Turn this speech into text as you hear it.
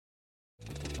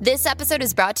This episode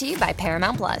is brought to you by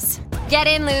Paramount Plus. Get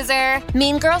in, loser!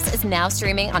 Mean Girls is now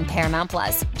streaming on Paramount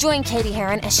Plus. Join Katie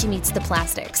Heron as she meets the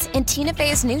plastics in Tina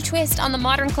Fey's new twist on the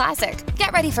modern classic.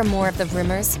 Get ready for more of the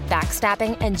rumors,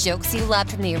 backstabbing, and jokes you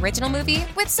loved from the original movie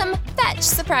with some fetch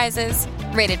surprises.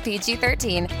 Rated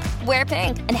PG-13. Wear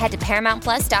pink and head to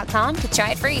ParamountPlus.com to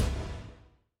try it free.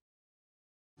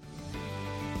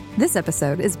 This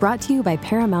episode is brought to you by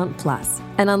Paramount Plus.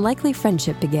 An unlikely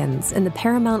friendship begins in the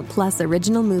Paramount Plus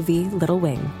original movie Little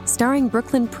Wing, starring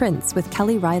Brooklyn Prince with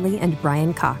Kelly Riley and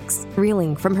Brian Cox.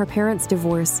 Reeling from her parents'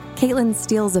 divorce, Caitlin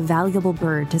steals a valuable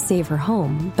bird to save her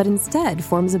home, but instead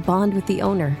forms a bond with the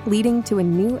owner, leading to a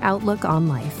new outlook on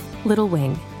life. Little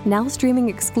Wing, now streaming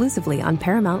exclusively on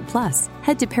Paramount Plus.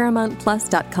 Head to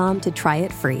ParamountPlus.com to try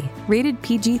it free. Rated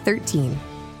PG-13.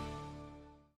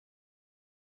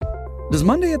 Does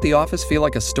Monday at the office feel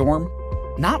like a storm?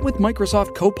 Not with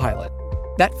Microsoft Copilot.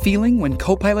 That feeling when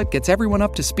Copilot gets everyone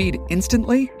up to speed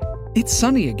instantly? It's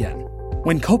sunny again.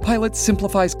 When Copilot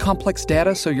simplifies complex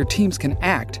data so your teams can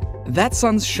act, that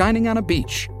sun's shining on a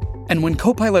beach. And when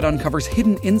Copilot uncovers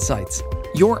hidden insights,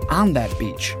 you're on that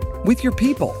beach with your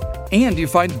people, and you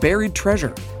find buried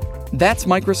treasure. That's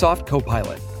Microsoft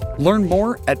Copilot. Learn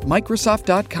more at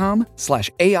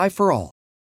Microsoft.com/AI for all.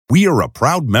 We are a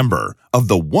proud member of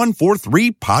the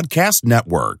 143 Podcast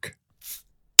Network.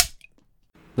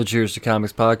 The Cheers to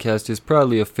Comics podcast is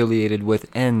proudly affiliated with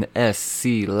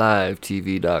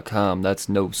NSCLiveTV.com. That's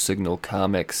No Signal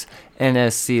Comics.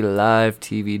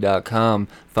 NSCLiveTV.com.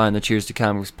 Find the Cheers to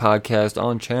Comics podcast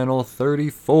on channel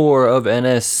 34 of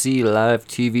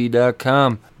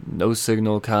NSCLiveTV.com. No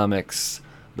Signal Comics.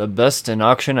 The best in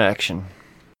auction action.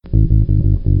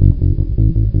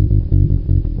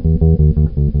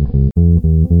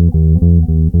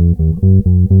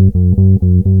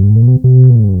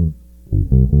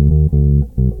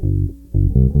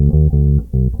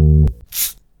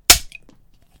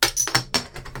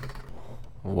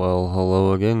 Well,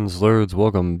 hello again, Slurds.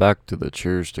 Welcome back to the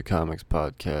Cheers to Comics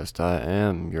podcast. I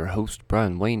am your host,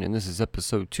 Brian Wayne, and this is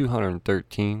episode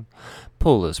 213,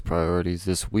 Pull List Priorities.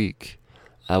 This week,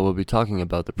 I will be talking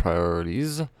about the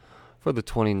priorities for the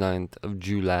 29th of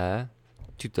July,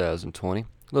 2020.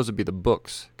 Those would be the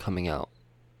books coming out,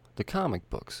 the comic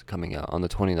books coming out on the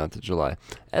 29th of July,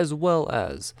 as well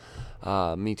as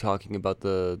me talking about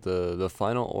the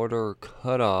final order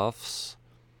cutoffs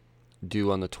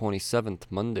due on the 27th,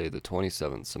 Monday the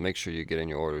 27th, so make sure you get in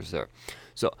your orders there.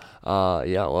 So,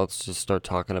 let's just start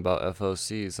talking about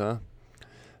FOCs, huh?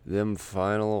 Them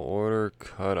final order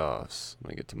cutoffs. Let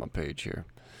me get to my page here.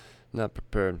 Not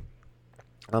prepared.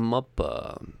 I'm up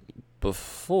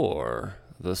before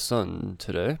the sun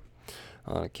today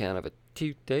on account of a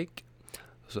toothache,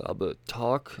 so I'm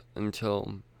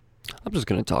just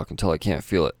gonna talk until I can't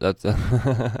feel it. That's so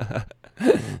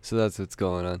that's what's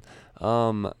going on.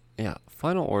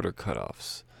 Final order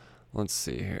cutoffs. Let's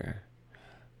see here.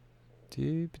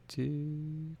 Deep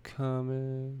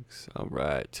comics.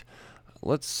 Alright.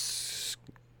 Alright,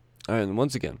 and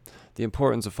once again, the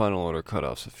importance of final order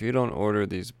cutoffs. If you don't order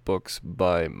these books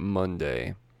by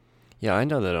Monday, I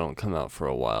know that they don't come out for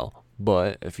a while,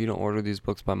 but if you don't order these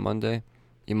books by Monday,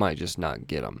 you might just not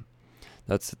get them.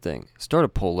 That's the thing. Start a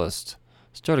pull list.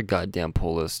 Start a goddamn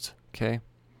pull list, okay?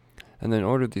 And then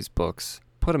order these books.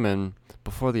 Put them in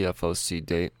before the FOC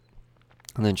date,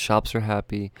 and then shops are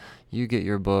happy. You get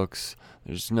your books.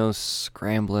 There's no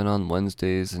scrambling on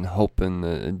Wednesdays and hoping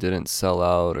that it didn't sell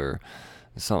out or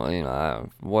something.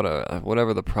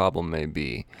 Whatever the problem may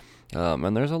be.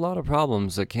 And there's a lot of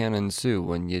problems that can ensue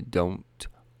when you don't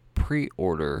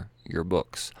pre-order your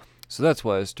books. So that's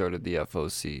why I started the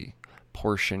FOC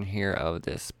portion here of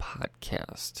this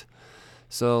podcast.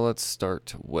 So let's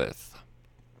start with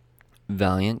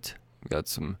Valiant. We've got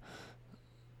some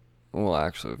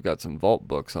Vault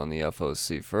books on the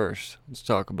FOC first. Let's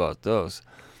talk about those.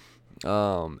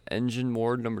 Engine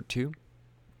Ward number 2.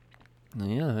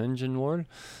 Yeah, Engine Ward.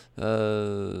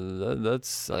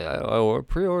 That's I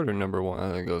pre-order number 1.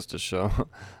 I think it goes to show.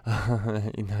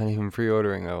 Not even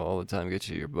pre-ordering all the time get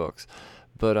you your books,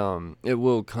 but it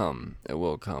will come. It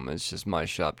will come. It's just my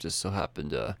shop just so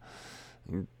happened to.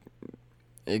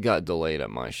 It got delayed at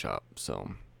my shop,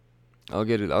 so. I'll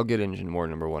get Engine Ward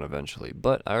number 1 eventually,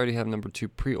 but I already have number 2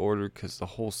 pre-ordered because the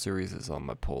whole series is on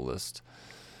my pull list.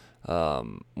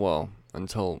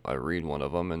 Until I read one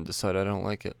of them and decide I don't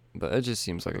like it, but it just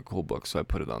seems like a cool book, so I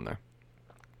put it on there.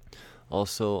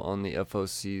 Also on the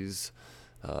FOCs,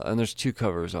 and there's 2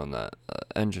 covers on that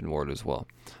Engine Ward as well,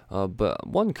 but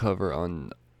one cover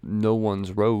on No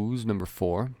One's Rose number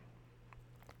 4.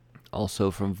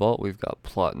 Also from Vault, we've got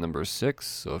Plot number 6.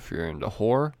 So if you're into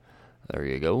horror, there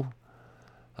you go.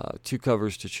 2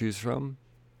 covers to choose from.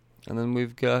 And then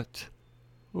we've got,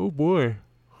 oh boy,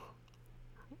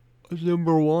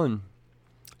 number 1.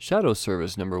 Shadow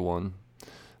Service number 1.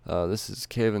 This is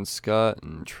Kevin Scott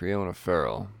and Triona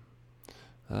Farrell.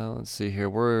 Let's see here.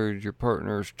 Word your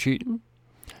partner's cheating.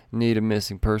 Need a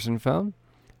missing person found.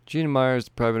 Gina Myers,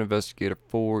 the private investigator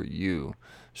for you.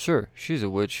 Sure, she's a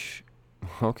witch.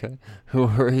 Okay. Who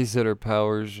worries that her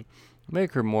powers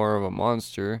make her more of a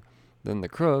monster than the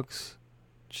crooks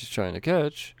she's trying to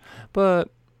catch. But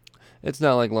it's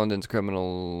not like London's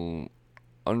criminal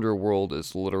underworld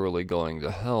is literally going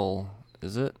to hell,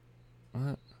 is it?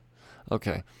 What?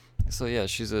 Okay. So yeah,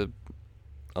 she's a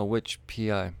witch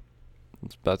PI.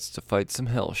 That's to fight some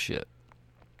hell shit.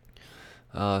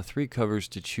 3 covers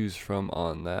to choose from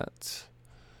on that.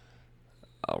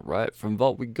 Alright, from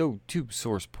Vault we go to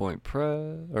Source Point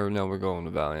Press. Or no, we're going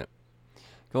to Valiant.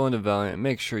 Going to Valiant.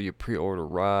 Make sure you pre-order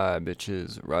Rye,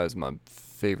 bitches. Rye's my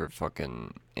favorite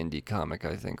fucking indie comic,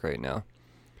 I think, right now.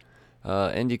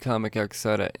 Indie comic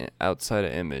outside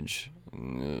of Image.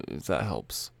 If that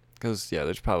helps. Because, yeah,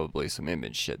 there's probably some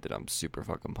Image shit that I'm super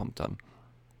fucking pumped on.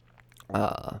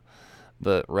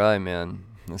 But Rye, man,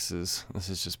 this is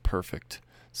just perfect.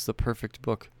 It's the perfect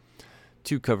book.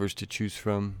 2 covers to choose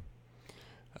from.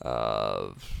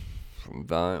 From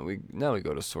Valiant, now we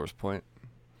go to Source Point.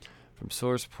 From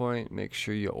Source Point, make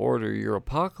sure you order your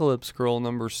Apocalypse Girl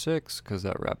number 6, because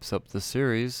that wraps up the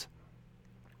series.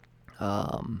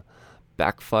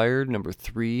 Backfired number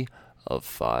 3 of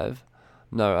 5.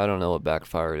 No, I don't know what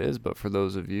Backfired is, but for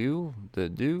those of you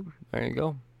that do, there you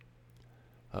go.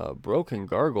 Broken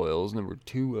Gargoyles number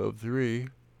 2 of 3.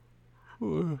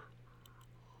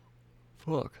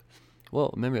 Fuck.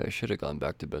 Well, maybe I should have gone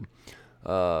back to bed.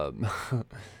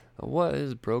 What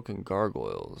is Broken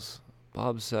Gargoyles?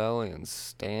 Bob Sally and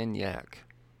Stan Yak.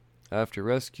 After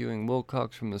rescuing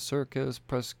Wilcox from the circus,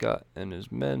 Prescott and his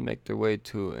men make their way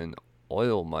to an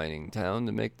oil mining town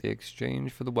to make the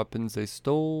exchange for the weapons they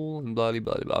stole and blah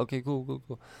blah blah. Okay, cool.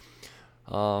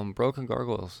 Broken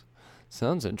Gargoyles.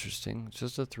 Sounds interesting. It's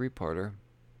just a 3-parter.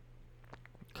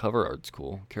 Cover art's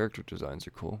cool. Character designs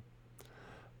are cool.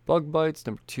 Bug Bites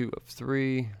number 2 of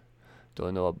 3.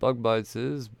 Don't know what Bug Bites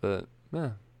is, but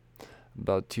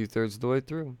about 2/3 of the way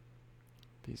through.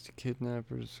 Beast of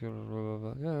Kidnappers.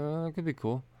 Yeah, it could be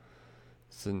cool.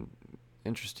 It's an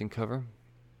interesting cover.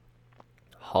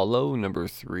 Hollow number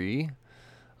 3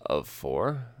 of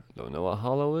 4. Don't know what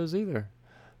Hollow is either.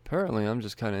 Apparently, I'm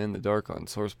just kind of in the dark on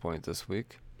Source Point this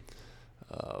week.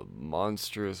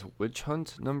 Monstrous Witch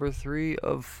Hunt number 3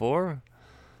 of 4.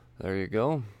 There you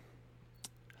go.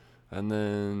 And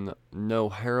then No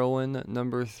Heroine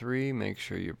number 3. Make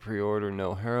sure you pre-order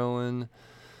No Heroine.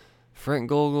 Frank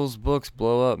Gogel's books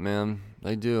blow up, man.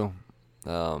 They do.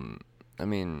 I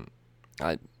mean,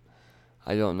 I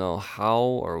don't know how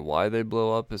or why they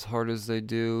blow up as hard as they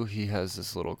do. He has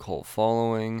this little cult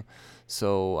following.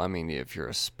 So, I mean, if you're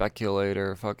a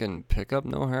speculator, fucking pick up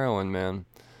No Heroine, man.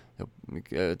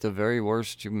 At the very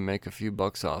worst, you make a few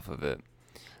bucks off of it.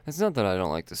 It's not that I don't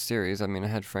like the series. I mean, I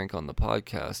had Frank on the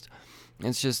podcast.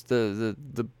 It's just the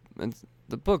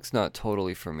book's not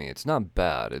totally for me. It's not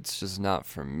bad. It's just not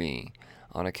for me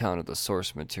on account of the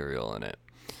source material in it.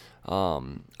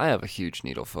 I have a huge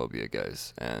needle phobia,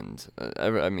 guys, and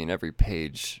every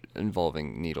page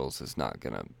involving needles is not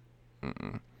gonna.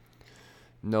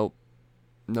 Nope,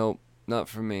 not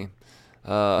for me.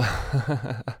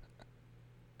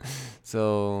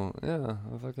 So yeah,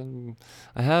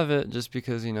 I have it just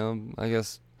because, I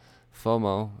guess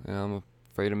FOMO. I'm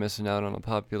afraid of missing out on a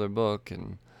popular book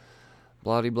and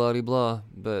blah blah blah.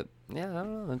 But yeah, I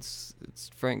don't know. It's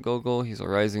Frank Gogol. He's a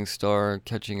rising star,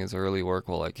 catching his early work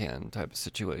while I can type of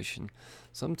situation.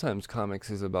 Sometimes comics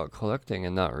is about collecting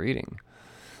and not reading.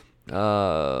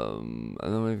 And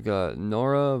then we've got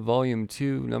Nora, Volume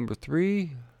 2, Number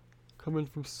 3, coming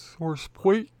from Source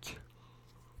Point.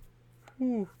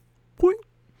 And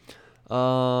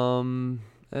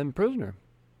Prisoner.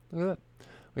 Look at that.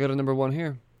 We got a number 1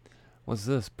 here. What's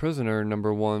this? Prisoner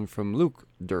number 1 from Luke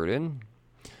Durden.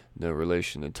 No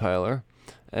relation to Tyler.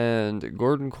 And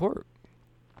Gordon Court.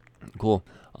 Cool.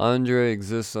 Andre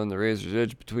exists on the razor's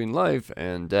edge between life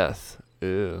and death.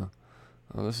 Ew.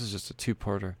 Oh, this is just a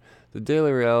 2-parter. The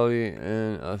daily reality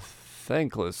in a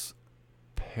thankless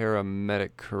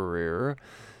paramedic career,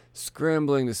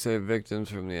 scrambling to save victims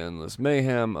from the endless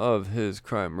mayhem of his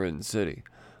crime-ridden city.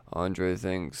 Andre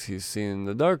thinks he's seen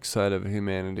the dark side of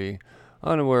humanity,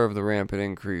 unaware of the rampant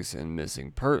increase in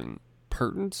missing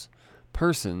persons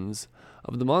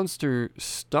of the monster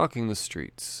stalking the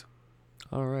streets.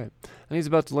 Alright. And he's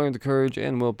about to learn the courage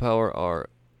and willpower are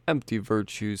empty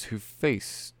virtues who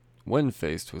face when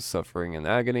faced with suffering and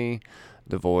agony,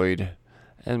 devoid,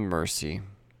 and mercy.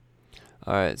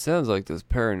 Alright, sounds like this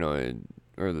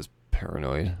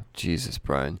Jesus,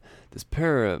 Brian. This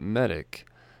paramedic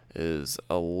is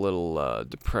a little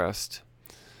depressed.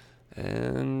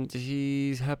 And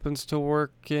he happens to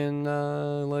work in,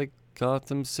 like,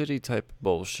 Gotham City type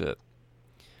bullshit.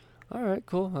 Alright,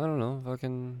 cool. I don't know.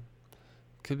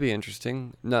 Could be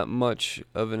interesting. Not much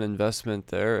of an investment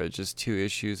there. It's just 2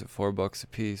 issues at $4 a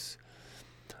piece.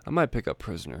 I might pick up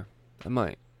Prisoner. I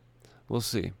might. We'll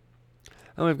see.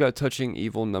 And we've got Touching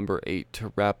Evil number 8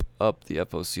 to wrap up the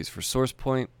FOCs for Source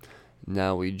Point.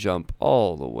 Now we jump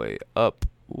all the way up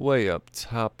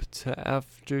top to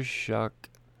Aftershock.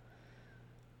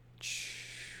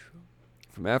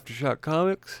 From Aftershock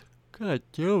Comics. God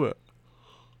damn it.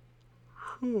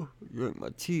 Drink my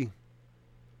tea.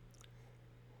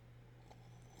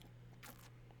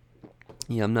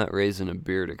 Yeah, I'm not raising a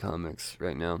beer to comics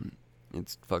right now.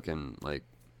 It's fucking like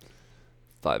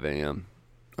 5 a.m.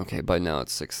 Okay, by now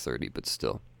it's 6:30, but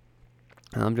still.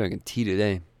 I'm drinking tea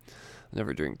today. I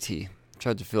never drink tea.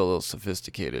 Tried to feel a little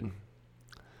sophisticated.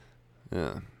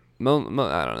 Yeah. I don't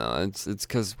know. It's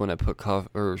because when I put coffee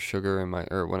or sugar in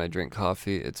when I drink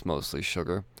coffee, it's mostly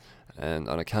sugar. And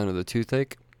on account of the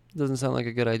toothache, it doesn't sound like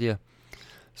a good idea.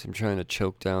 So I'm trying to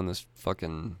choke down this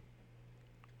fucking...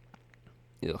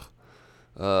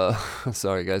 Ugh.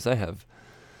 Sorry guys, I have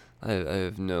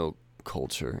no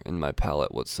culture in my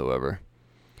palate whatsoever.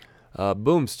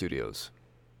 Boom Studios.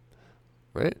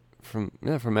 Right? From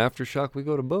Aftershock we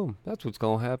go to Boom. That's what's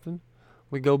gonna happen.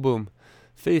 We go Boom.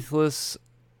 Faithless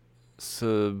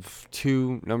Sub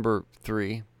 2 number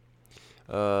 3.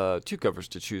 2 covers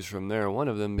to choose from there. One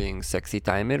of them being Sexy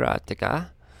Time Erotica.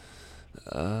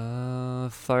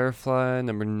 Firefly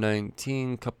number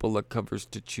 19. Couple of covers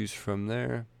to choose from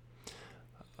there.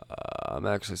 I'm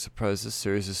actually surprised this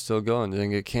series is still going. It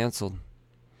didn't get canceled.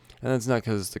 And it's not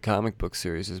because the comic book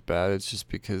series is bad. It's just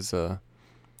because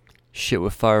shit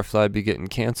with Firefly be getting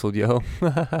canceled, yo.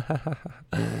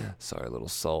 Sorry, a little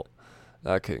salt.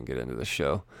 I couldn't get into the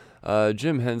show.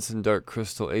 Jim Henson, Dark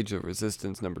Crystal, Age of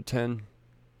Resistance, number 10.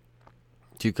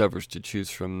 2 covers to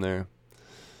choose from there.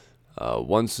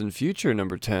 Once in Future,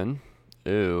 number 10.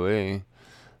 Ew, hey.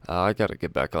 I gotta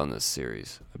get back on this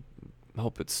series. I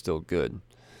hope it's still good.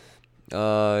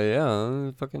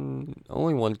 Yeah, fucking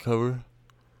only 1 cover.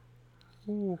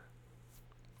 Oh,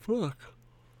 fuck.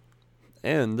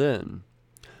 And then,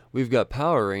 we've got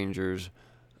Power Rangers,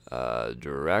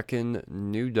 Draken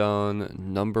New Dawn,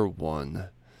 number 1.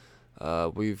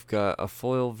 We've got a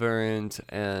foil variant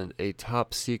and a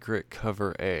top secret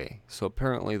cover A. So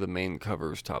apparently the main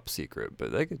cover is top secret,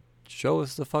 but they could show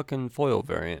us the fucking foil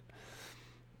variant.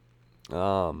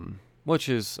 Which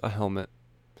is a helmet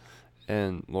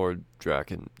and Lord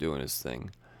Draken doing his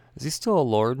thing. Is he still a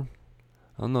lord?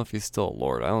 I don't know if he's still a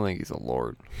lord. I don't think he's a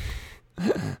lord.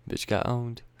 Bitch got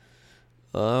owned.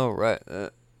 Alright,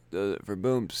 for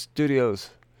Boom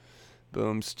Studios.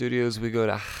 Boom Studios, we go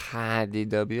to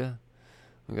IDW.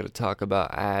 We're going to talk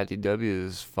about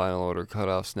IDW's final order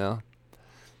cutoffs now.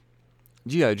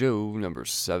 G.I. Joe number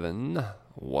 7.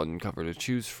 1 cover to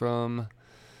choose from.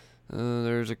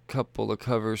 There's a couple of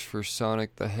covers for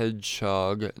Sonic the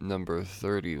Hedgehog number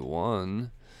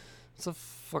 31. It's a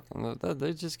fucking...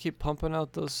 They just keep pumping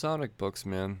out those Sonic books,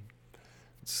 man.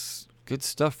 It's good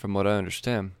stuff from what I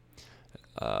understand.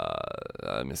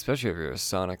 Especially if you're a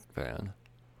Sonic fan.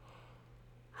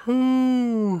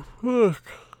 Oh, fuck.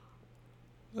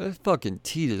 That fucking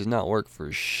tea does not work for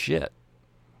shit.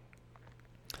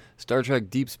 Star Trek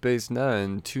Deep Space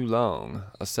Nine, Too Long,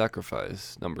 A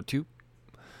Sacrifice, number 2.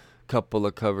 Couple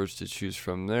of covers to choose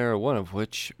from there, one of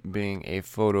which being a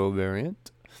photo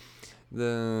variant.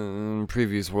 The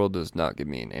previous world does not give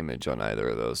me an image on either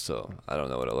of those, so I don't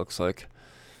know what it looks like.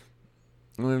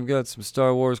 We've got some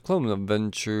Star Wars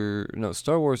Adventures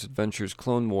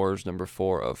Clone Wars number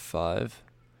 4 of 5.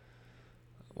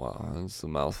 Wow, that's a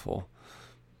mouthful.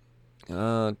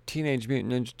 Teenage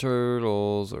Mutant Ninja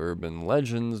Turtles Urban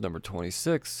Legends number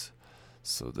 26.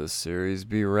 So this series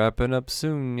be wrapping up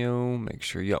soon, yo. Make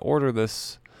sure you order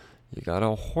this. You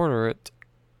gotta order it.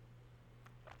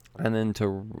 And then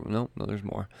no, there's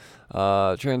more.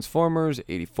 Transformers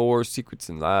 84 Secrets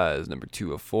and Lies number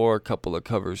 2 of 4. Couple of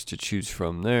covers to choose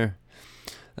from there.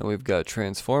 And we've got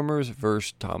Transformers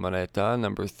vs. Terminator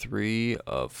number 3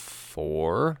 of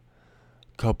 4.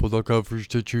 Couple of covers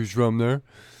to choose from there.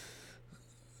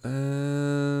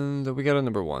 And we got a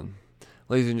number 1.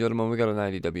 Ladies and gentlemen, we got an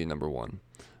IDW number 1.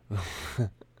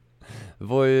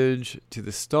 Voyage to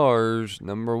the Stars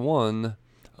number 1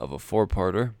 of a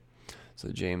 4-parter. So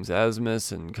James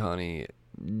Asmus and Connie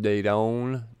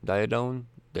Diadone. I don't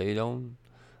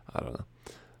know.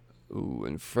 Ooh,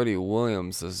 and Freddie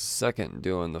Williams is second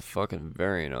doing the fucking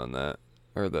variant on that.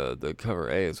 Or the cover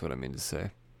A is what I mean to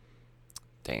say.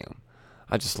 Damn.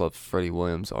 I just love Freddie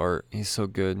Williams' art. He's so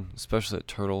good, especially at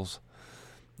Turtles.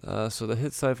 So the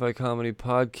hit sci-fi comedy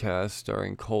podcast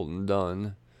starring Colton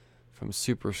Dunn from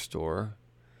Superstore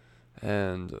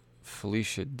and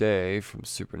Felicia Day from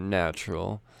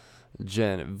Supernatural,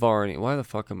 Janet Varney. Why the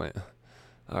fuck am I...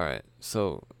 Alright,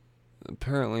 so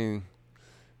apparently a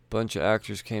bunch of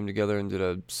actors came together and did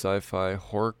a sci-fi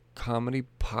horror comedy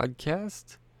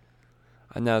podcast?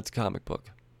 And now it's a comic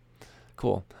book.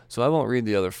 Cool. So I won't read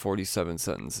the other 47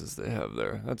 sentences they have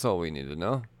there. That's all we need to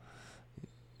know.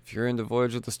 If you're into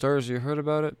Voyage of the Stars, you heard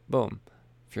about it, boom.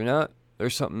 If you're not,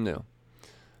 there's something new.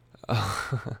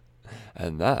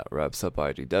 And that wraps up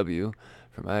IDW.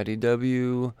 From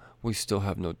IDW, we still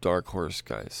have no Dark Horse,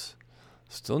 guys.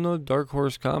 Still no Dark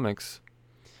Horse comics.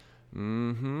 Yeah,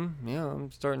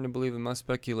 I'm starting to believe in my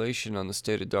speculation on the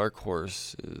state of Dark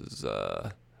Horse is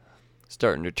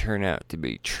starting to turn out to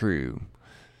be true,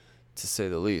 to say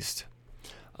the least.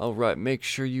 Alright, make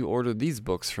sure you order these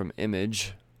books from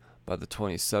Image by the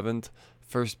 27th.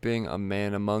 First being A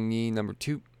Man Among Ye, number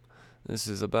 2. This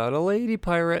is about a lady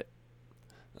pirate.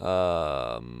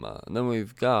 And then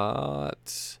we've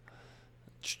got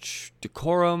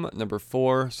Decorum, number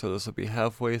 4. So this will be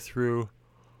halfway through.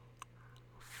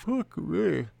 Fuck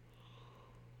me.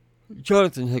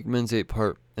 Jonathan Hickman's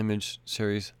 8-part Image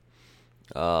series.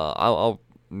 I'll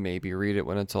maybe read it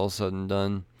when it's all said and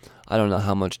done. I don't know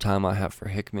how much time I have for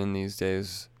Hickman these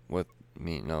days with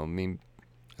me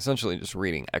essentially just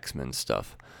reading X-Men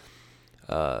stuff.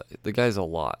 The guy's a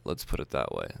lot, let's put it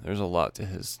that way. There's a lot to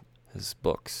his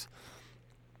books.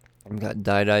 We've got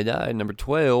Die, number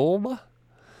 12.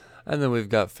 And then we've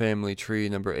got Family Tree,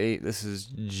 number 8. This is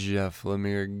Jeff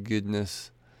Lemire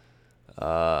goodness.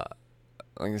 Like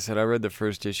I said, I read the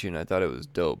first issue and I thought it was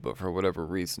dope, but for whatever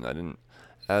reason, I didn't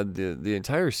add the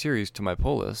entire series to my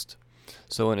pull list.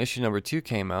 So when issue number 2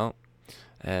 came out,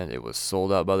 and it was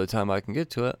sold out by the time I can get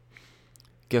to it,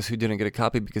 guess who didn't get a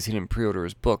copy because he didn't pre-order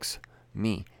his books?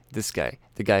 Me. This guy.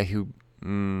 The guy who...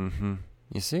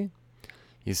 You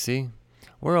see?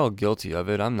 We're all guilty of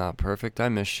it. I'm not perfect. I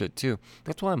miss shit too.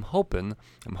 That's why I'm hoping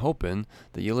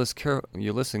that you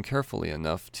listen carefully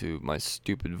enough to my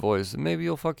stupid voice, and maybe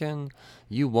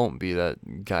you won't be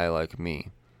that guy like me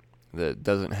that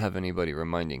doesn't have anybody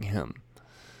reminding him.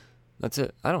 That's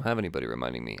it. I don't have anybody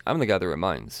reminding me. I'm the guy that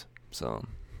reminds. So,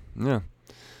 yeah.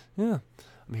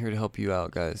 I'm here to help you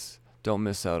out, guys. Don't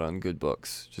miss out on good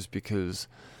books just because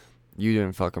you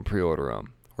didn't fucking pre-order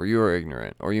them, or you were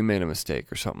ignorant, or you made a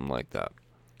mistake, or something like that.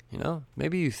 You know,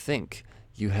 maybe you think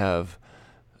you have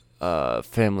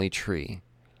Family Tree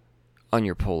on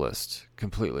your pull list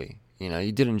completely. You know,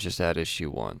 you didn't just add issue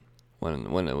 1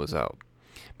 when it was out.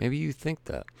 Maybe you think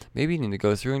that. Maybe you need to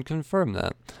go through and confirm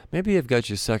that. Maybe I've got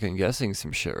you second guessing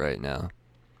some shit right now.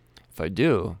 If I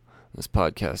do, this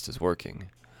podcast is working.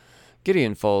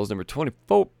 Gideon Falls, number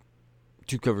 24.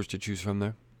 2 covers to choose from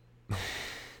there.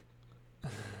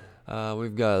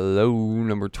 We've got Low,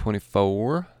 number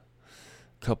 24.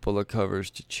 Couple of covers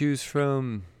to choose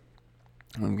from.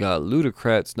 We've got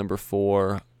Ludocrats, number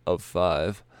 4 of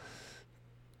 5.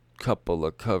 Couple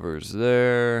of covers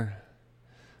there.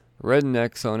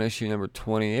 Rednecks on issue number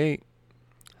 28.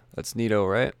 That's neato,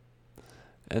 right?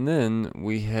 And then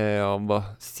we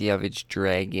have Savage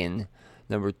Dragon,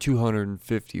 number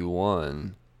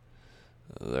 251.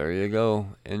 There you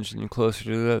go. Inching closer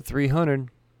to that 300.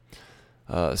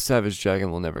 Savage Dragon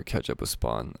will never catch up with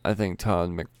Spawn. I think Todd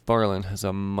McFarlane has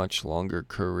a much longer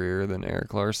career than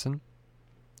Eric Larson.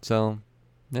 So,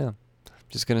 yeah.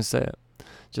 Just gonna say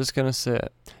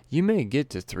it. You may get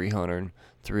to 300,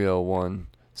 301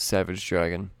 Savage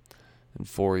Dragon in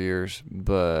 4 years,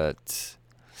 but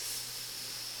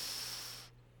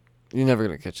you're never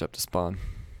gonna catch up to Spawn.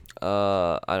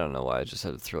 I don't know why. I just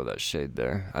had to throw that shade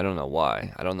there. I don't know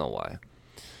why.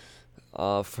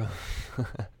 From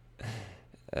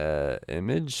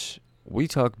Image, we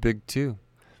talk big too.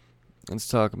 Let's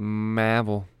talk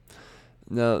Marvel.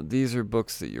 Now, these are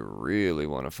books that you really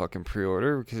want to fucking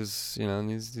pre-order because, you know,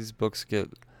 these books get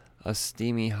a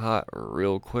steamy hot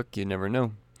real quick. You never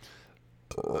know.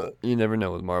 You never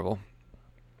know with Marvel.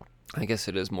 I guess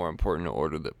it is more important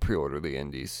to pre-order the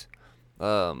indies.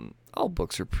 All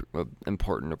books are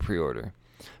important to pre-order.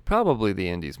 Probably the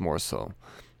indies more so.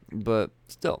 But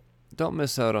still, don't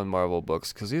miss out on Marvel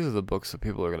books because these are the books that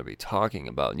people are going to be talking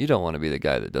about. And you don't want to be the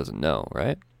guy that doesn't know,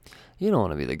 right? You don't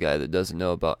want to be the guy that doesn't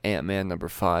know about Ant-Man number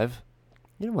 5.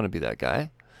 You don't want to be that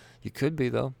guy. You could be,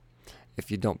 though,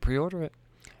 if you don't pre-order it.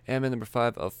 Ant-Man number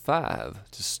 5 of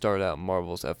 5 to start out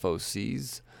Marvel's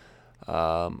FOCs.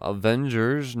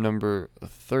 Avengers number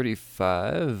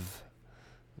 35.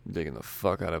 I'm digging the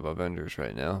fuck out of Avengers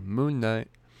right now. Moon Knight.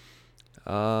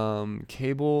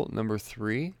 Cable number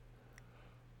 3.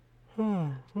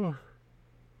 I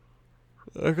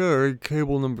gotta read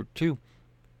Cable number 2.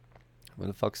 Where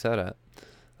the fuck's that at?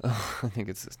 I think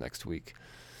it's this next week.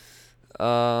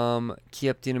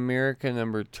 Captain America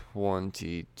number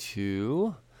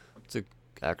 22. It's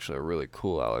actually a really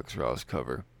cool Alex Ross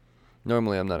cover.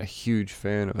 Normally I'm not a huge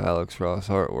fan of Alex Ross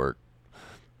artwork,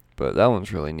 but that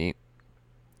one's really neat.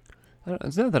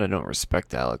 It's not that I don't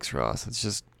respect Alex Ross. It's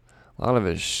just a lot of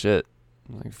his shit.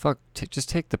 Like, fuck, just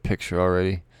take the picture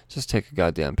already. Just take a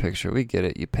goddamn picture. We get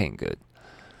it. You paint good.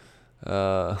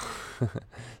 So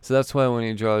that's why when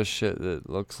he draws shit that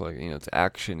looks like, it's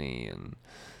action-y and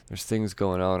there's things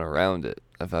going on around it,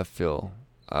 if I feel,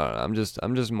 I don't know,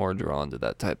 I'm just more drawn to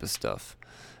that type of stuff.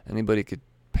 Anybody could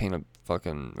paint a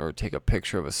fucking, or take a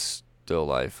picture of a still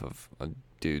life of a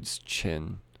dude's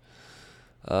chin.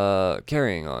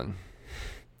 Carrying on.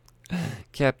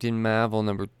 Captain Marvel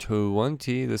number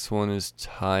 20. This one is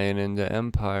tying into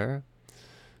Empire.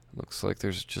 Looks like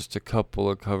there's just a couple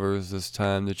of covers this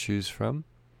time to choose from.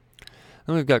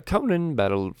 And we've got Conan,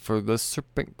 Battle for the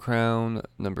Serpent Crown,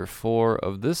 number 4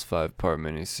 of this 5-part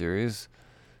miniseries.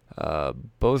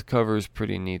 Both covers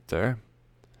pretty neat there.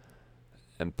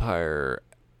 Empire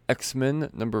X-Men,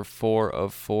 number 4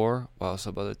 of 4. Wow,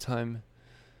 so by the time...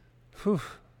 they're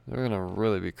going to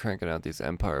really be cranking out these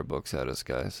Empire books at us,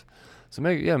 guys. So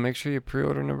make sure you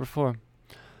pre-order number 4.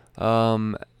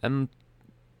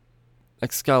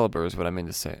 Excalibur is what I mean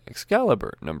to say.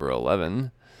 Excalibur, number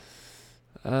 11.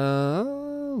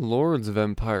 Lords of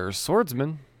Empire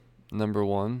Swordsman, number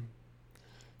 1.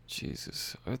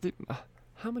 Jesus.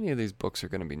 How many of these books are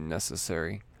going to be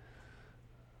necessary?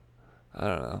 I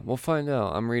don't know. We'll find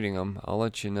out. I'm reading them. I'll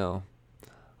let you know.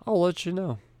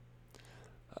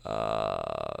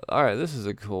 Alright, this is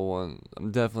a cool one.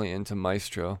 I'm definitely into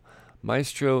Maestro.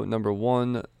 Maestro, number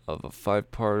 1 of a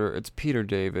 5-parter. It's Peter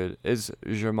David. It's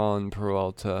Germán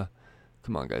Peralta.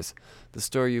 Come on, guys. The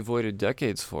story you've waited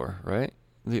decades for, right?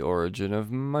 The origin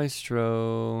of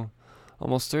Maestro.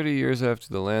 Almost 30 years after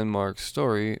the landmark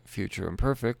story, Future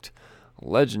Imperfect,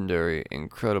 legendary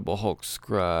Incredible Hulk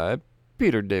scribe,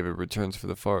 Peter David returns to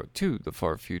the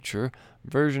far future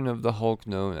version of the Hulk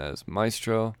known as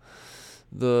Maestro,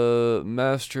 the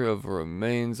master of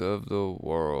remains of the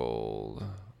world.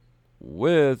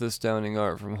 With astounding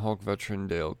art from Hulk veteran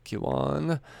Dale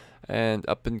Keown and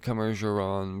up-and-comer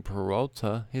Germán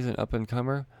Peralta. He's an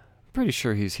up-and-comer? I'm pretty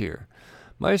sure he's here.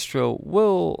 Maestro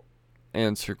will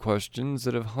answer questions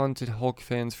that have haunted Hulk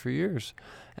fans for years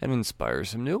and inspire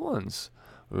some new ones.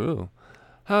 Ooh.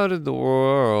 How did the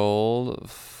world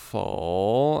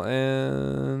fall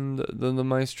and then the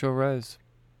Maestro rise?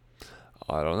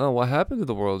 I don't know. What happened to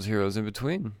the world's heroes in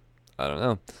between? I don't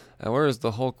know. And where is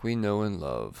the Hulk we know and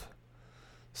love?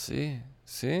 See?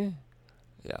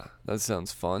 Yeah, that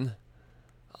sounds fun.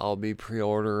 I'll be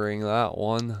pre-ordering that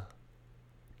one.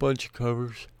 Bunch of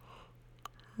covers.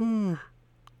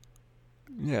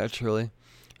 Naturally.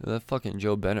 That fucking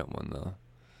Joe Bennett one, though.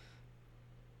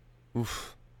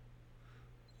 Oof.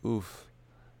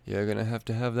 Yeah, gonna have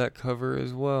to have that cover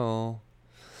as well.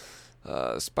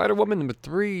 Spider-Woman number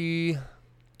 3.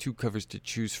 2 covers to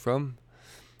choose from.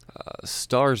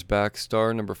 Star's back.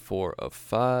 Star number 4 of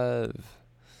 5.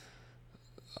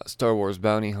 Star Wars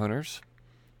Bounty Hunters.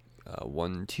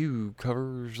 1-2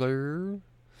 covers there.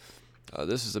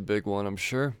 This is a big one, I'm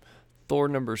sure. Thor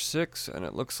number 6, and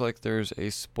it looks like there's a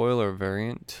spoiler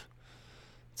variant.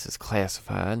 It says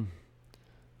classified.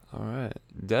 Alright.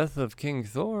 Death of King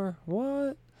Thor?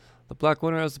 What? The Black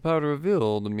Winter has the power to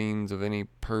reveal the means of any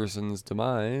person's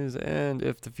demise, and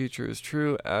if the future is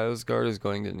true, Asgard is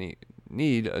going to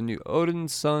need a new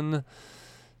Odin's son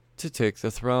to take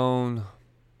the throne.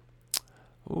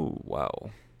 Ooh,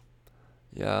 wow.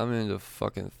 Yeah, I'm into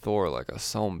fucking Thor like a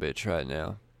son bitch right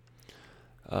now.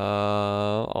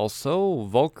 Also,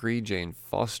 Valkyrie Jane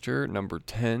Foster, number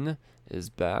 10, is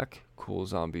back. Cool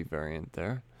zombie variant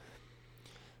there.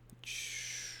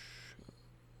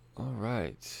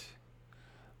 Alright.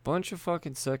 Bunch of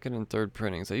fucking second and third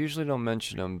printings. I usually don't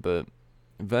mention them, but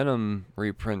Venom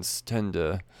reprints tend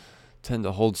to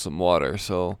hold some water.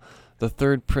 So the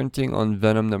third printing on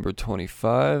Venom number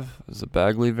 25 is a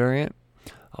Bagley variant.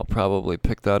 I'll probably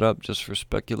pick that up just for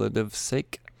speculative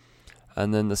sake.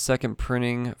 And then the second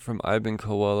printing from Ivan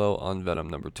Coelho on Venom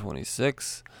number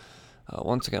 26.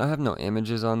 Once again, I have no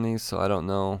images on these, so I don't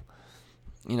know.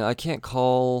 I can't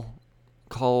call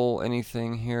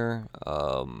anything here.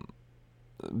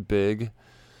 big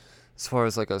as far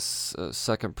as like a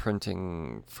second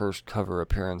printing, first cover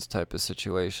appearance type of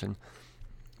situation.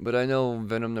 But I know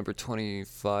Venom number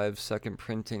 25, second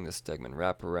printing, the Stegman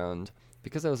wraparound.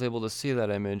 Because I was able to see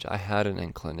that image, I had an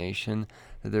inclination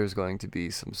that there's going to be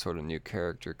some sort of new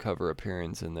character cover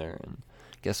appearance in there. And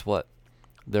guess what?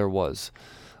 There was.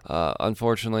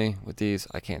 Unfortunately, with these,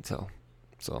 I can't tell.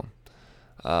 So,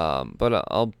 but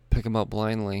I'll pick them up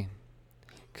blindly.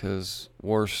 Because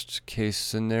worst case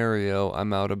scenario,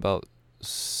 I'm out about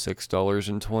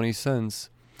 $6.20.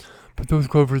 But those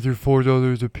covers are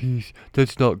 $4 a piece.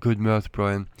 That's not good math,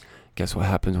 Brian. Guess what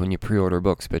happens when you pre-order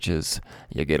books, bitches?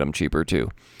 You get them cheaper, too.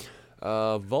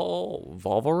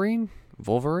 Wolverine?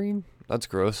 That's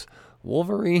gross.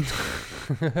 Wolverine?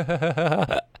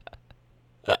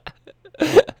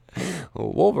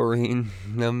 Wolverine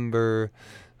number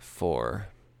 4.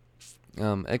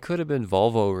 It could have been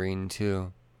Volvorine,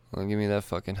 too. Well, give me that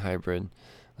fucking hybrid.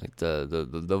 Like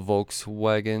the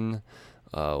Volkswagen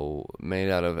made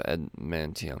out of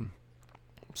adamantium.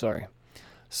 Sorry.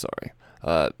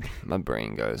 My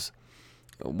brain, guys.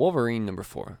 Wolverine number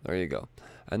 4. There you go.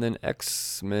 And then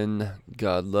X-Men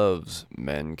God Loves,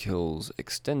 Man Kills,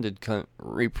 Extended Cut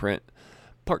reprint,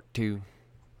 part 2.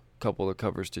 Couple of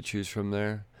covers to choose from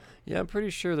there. Yeah, I'm pretty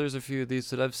sure there's a few of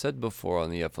these that I've said before on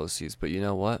the FOCs, but you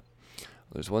know what?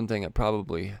 There's one thing I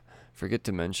probably forget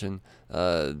to mention.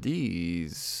 A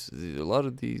lot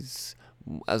of these,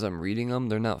 as I'm reading them,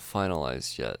 they're not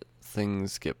finalized yet.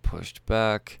 Things get pushed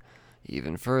back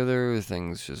even further.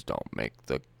 Things just don't make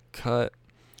the cut.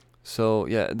 So,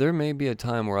 yeah, there may be a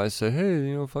time where I say,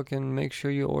 hey, fucking make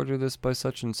sure you order this by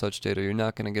such and such date or you're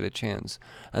not going to get a chance.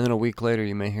 And then a week later,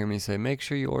 you may hear me say, make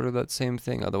sure you order that same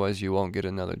thing, otherwise you won't get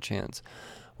another chance.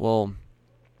 Well,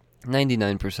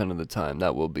 99% of the time,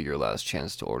 that will be your last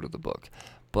chance to order the book.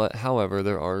 But, however,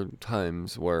 there are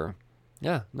times where,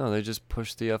 they just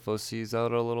push the FOCs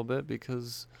out a little bit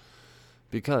because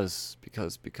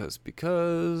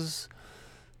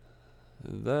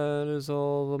that is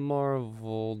all the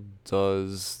Marvel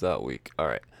does that week.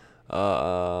 Alright.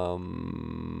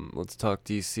 Let's talk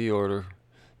DC order.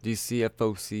 DC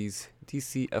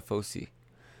FOC.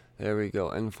 There we go.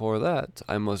 And for that,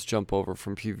 I must jump over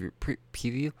from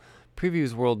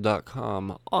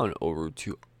previewsworld.com on over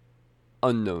to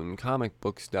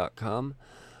unknowncomicbooks.com,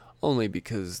 only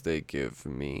because they give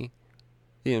me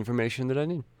the information that I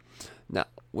need. Now,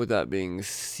 with that being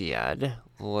said,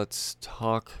 let's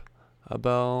talk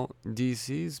about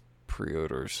DC's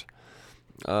pre-orders.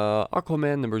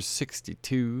 Aquaman number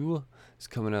 62 is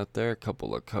coming out there. A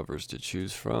couple of covers to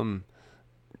choose from.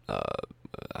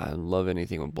 I love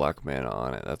anything with Black Manta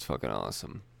on it. That's fucking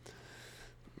awesome.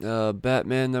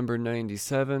 Batman number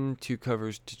 97. 2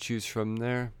 covers to choose from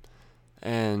there.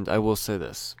 And I will say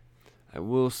this.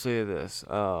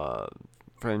 Francesco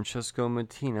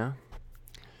Mattina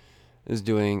is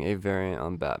doing a variant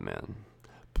on Batman.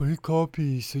 But he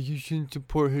copies, so you shouldn't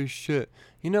support his shit.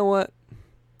 You know what?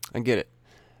 I get it.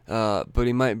 But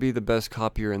he might be the best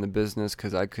copier in the business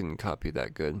because I couldn't copy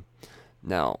that good.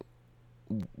 Now,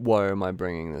 why am I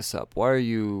bringing this up? Why are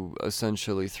you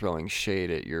essentially throwing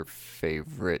shade at your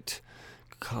favorite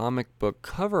comic book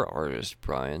cover artist,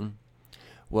 Brian?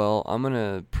 Well, I'm going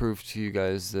to prove to you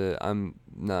guys that I'm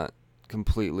not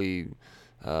completely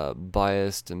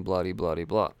biased and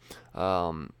blah-de-blah-de-blah.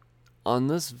 On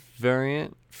this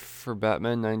variant for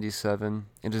Batman 97,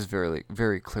 it is very,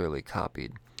 very clearly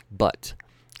copied. But,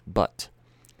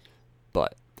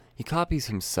 he copies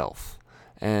himself,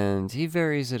 and he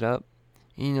varies it up.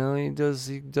 He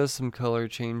does some color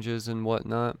changes and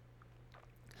whatnot,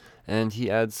 and he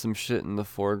adds some shit in the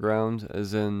foreground,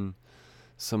 as in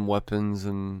some weapons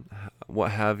and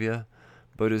what have you.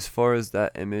 But as far as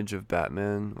that image of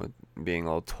Batman with being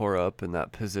all tore up in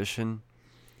that position,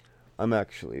 I'm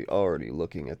actually already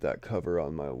looking at that cover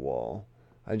on my wall.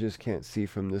 I just can't see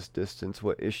from this distance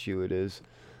what issue it is.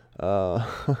 So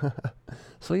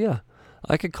yeah,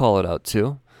 I could call it out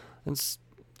too. It's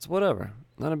whatever.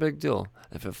 Not a big deal.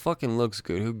 If it fucking looks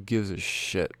good, who gives a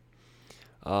shit?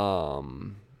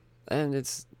 And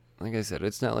it's, like I said,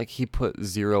 it's not like he put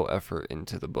zero effort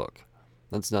into the book.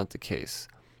 That's not the case.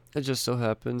 It just so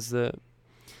happens that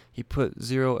he put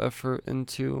zero effort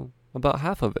into about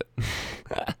half of it.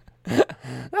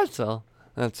 That's all.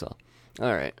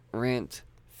 Alright, Rant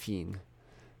Fiend.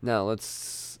 Now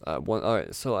let's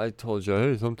alright, so I told you,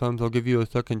 hey, sometimes I'll give you a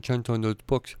second chance on those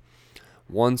books.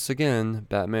 Once again,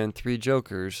 Batman 3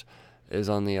 Jokers is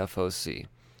on the FOC.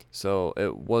 So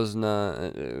it was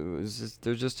not,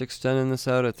 they're just extending this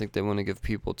out. I think they want to give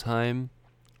people time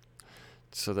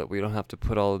so that we don't have to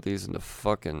put all of these into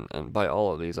fucking, and by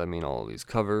all of these, I mean all of these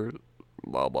cover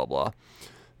blah, blah, blah.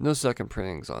 No second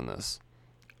printings on this.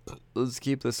 Let's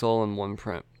keep this all in one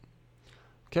print.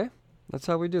 Okay? That's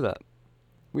how we do that.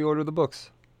 We order the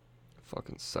books.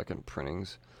 Fucking second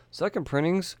printings. Second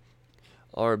printings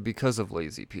are because of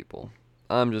lazy people.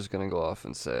 I'm just gonna go off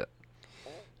and say it.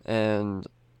 And,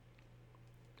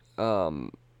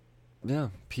 yeah,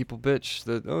 people bitch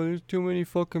that, oh, there's too many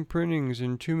fucking printings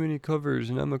and too many covers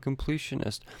and I'm a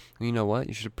completionist. Well, you know what?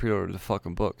 You should have pre-ordered the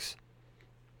fucking books.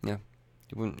 Yeah.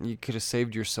 You could have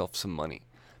saved yourself some money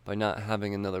by not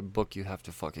having another book you have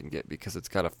to fucking get because it's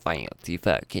got a fancy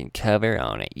fucking cover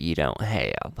on it you don't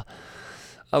have.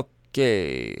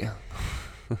 Okay.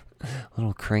 A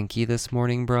little cranky this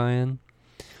morning, Brian.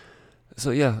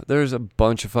 So yeah, there's a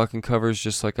bunch of fucking covers,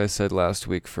 just like I said last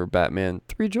week for Batman.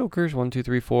 3 Jokers, 1, 2,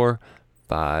 3, 4,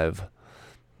 5.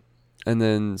 And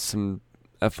then some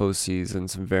FOCs and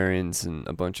some variants and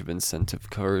a bunch of incentive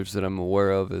covers that I'm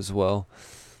aware of as well.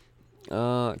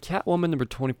 Catwoman number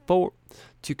 24.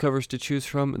 2 covers to choose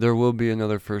from. There will be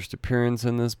another first appearance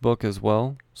in this book as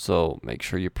well, so make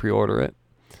sure you pre-order it.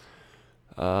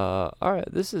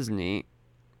 Alright, this is neat.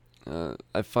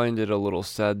 I find it a little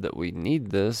sad that we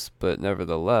need this, but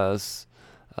nevertheless,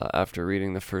 after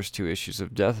reading the first 2 issues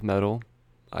of Death Metal,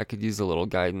 I could use a little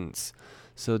guidance.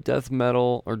 So Death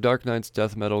Metal, or Dark Knight's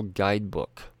Death Metal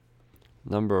Guidebook,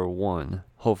 number 1.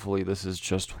 Hopefully this is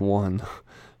just one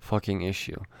fucking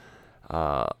issue.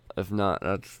 If not,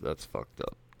 that's fucked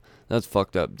up. That's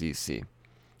fucked up, DC.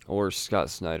 Or Scott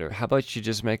Snyder. How about you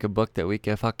just make a book that we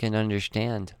can fucking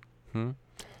understand? How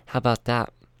about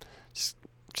that?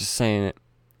 Just saying it.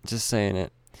 Just saying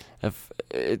it. If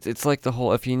it's like the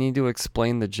whole, if you need to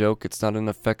explain the joke, it's not an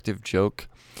effective joke.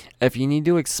 If you need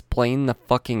to explain the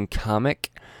fucking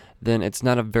comic, then it's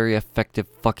not a very effective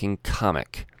fucking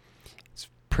comic. It's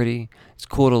pretty, it's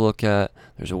cool to look at.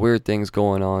 There's weird things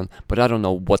going on, but I don't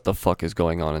know what the fuck is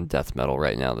going on in Death Metal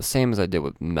right now. The same as I did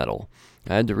with Metal.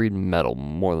 I had to read Metal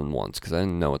more than once because I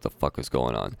didn't know what the fuck was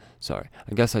going on. Sorry.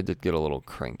 I guess I did get a little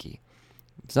cranky.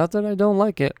 It's not that I don't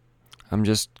like it. I'm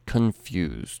just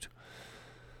confused.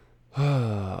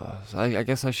 I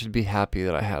guess I should be happy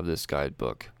that I have this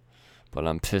guidebook, but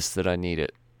I'm pissed that I need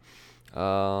it.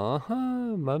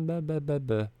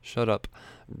 Shut up.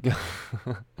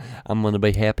 I'm gonna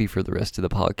be happy for the rest of the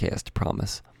podcast,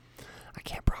 promise. I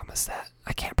can't promise that.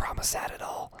 I can't promise that at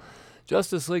all.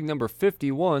 Justice League number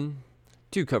 51.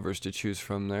 2 covers to choose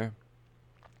from there.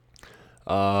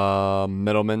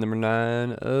 Metal Men number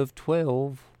 9 of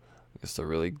 12. I guess they're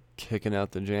really kicking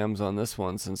out the jams on this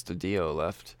one since the Dio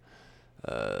left.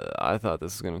 I thought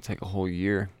this was going to take a whole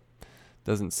year.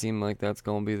 Doesn't seem like that's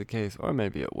going to be the case. Or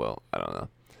maybe it will. I don't know.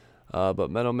 But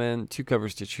Metal Man, 2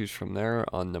 covers to choose from there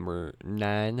on number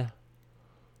 9.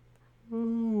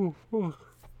 Ooh, fuck.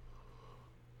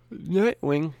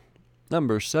 Nightwing,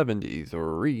 number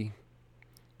 73.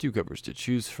 2 covers to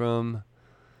choose from.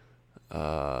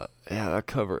 Yeah, that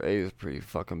cover A is pretty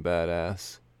fucking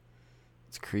badass.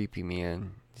 It's creepy,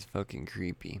 man. It's fucking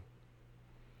creepy.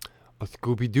 A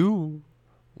Scooby-Doo.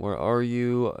 Where Are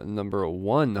You? Number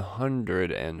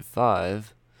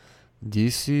 105.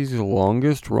 DC's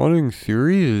longest running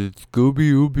series.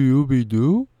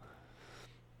 Scooby-Ooby-Ooby-Doo.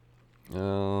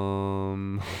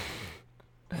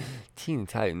 Teen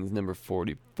Titans number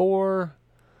 44.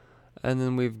 And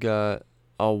then we've got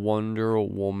a Wonder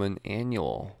Woman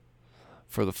annual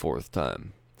for the 4th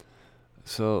time.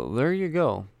 So there you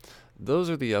go.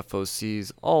 Those are the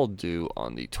FOCs, all due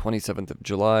on the 27th of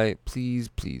July. Please,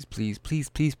 please, please, please,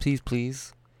 please, please,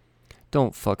 please.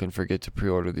 Don't fucking forget to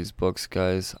pre-order these books,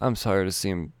 guys. I'm sorry to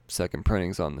see them second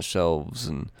printings on the shelves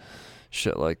and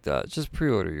shit like that. Just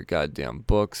pre-order your goddamn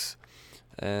books,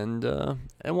 and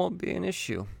it won't be an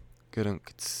issue.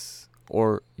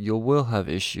 Or you will have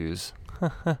issues.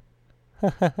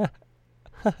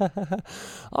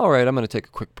 Alright, I'm going to take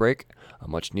a quick break. A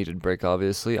much needed break,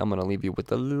 obviously. I'm going to leave you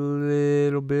with a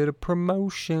little bit of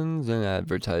promotions and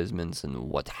advertisements and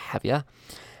what have ya.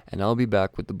 And I'll be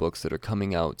back with the books that are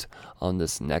coming out on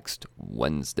this next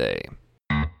Wednesday.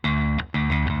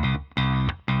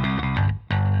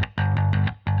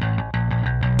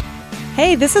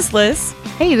 Hey, this is Liz.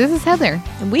 Hey, this is Heather.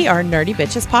 And we are Nerdy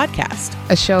Bitches Podcast,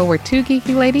 a show where 2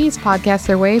 geeky ladies podcast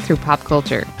their way through pop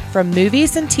culture. From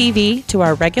movies and TV to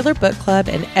our regular book club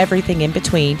and everything in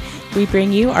between, we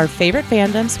bring you our favorite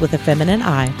fandoms with a feminine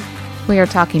eye. We are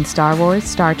talking Star Wars,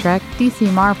 Star Trek,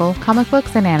 DC, Marvel, comic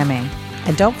books, and anime.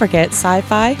 And don't forget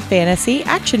sci-fi, fantasy,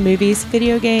 action movies,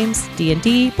 video games,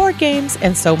 D&D, board games,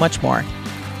 and so much more.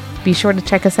 Be sure to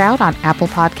check us out on Apple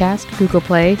Podcast, Google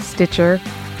Play, Stitcher,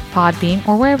 Podbean,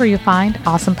 or wherever you find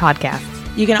awesome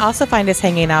podcasts. You can also find us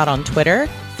hanging out on Twitter,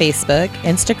 Facebook,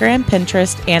 Instagram,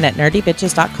 Pinterest, and at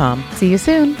nerdybitches.com. See you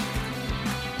soon.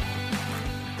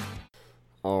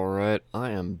 Alright, I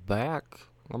am back.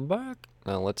 I'm back.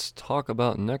 Now let's talk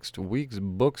about next week's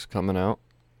books coming out.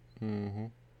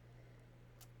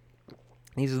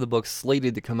 These are the books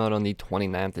slated to come out on the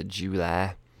 29th of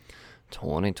July,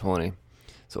 2020.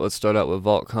 So let's start out with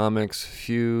Vault Comics.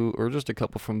 Just a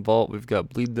couple from Vault. We've got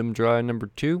Bleed Them Dry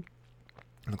 #2.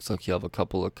 Looks like you have a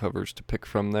couple of covers to pick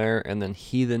from there. And then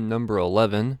Heathen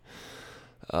 #11.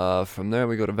 From there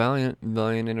we go to Valiant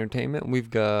Entertainment.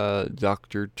 We've got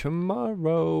Dr.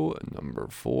 Tomorrow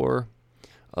 #4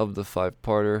 of the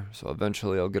 5-parter. So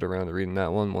eventually I'll get around to reading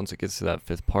that one once it gets to that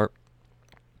 5th part.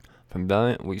 From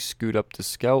Valiant, we scoot up to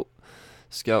Scout.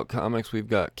 Scout Comics, we've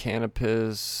got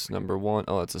Canopus #1.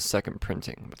 Oh, it's a second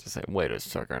printing. But to say, wait a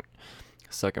second.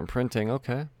 Second printing,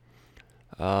 okay.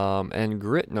 And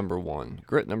Grit #1.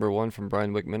 Grit #1 from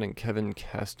Brian Wickman and Kevin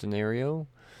Castanerio.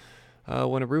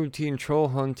 When a routine troll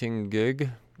hunting gig,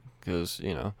 because,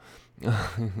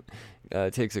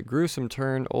 takes a gruesome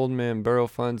turn, Old Man Barrow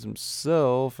finds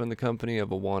himself in the company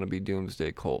of a wannabe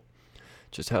doomsday cult.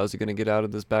 Just how's he going to get out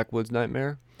of this backwoods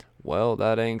nightmare? Well,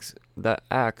 that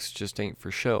axe just ain't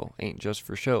just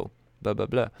for show. Blah, blah,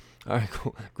 blah. Alright,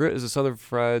 cool. Grit is a Southern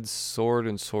fried sword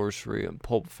and sorcery and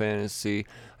pulp fantasy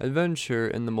adventure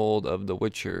in the mold of The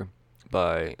Witcher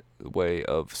by way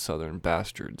of Southern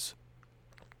bastards.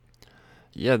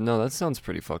 Yeah, no, that sounds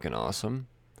pretty fucking awesome.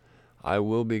 I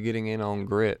will be getting in on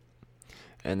Grit.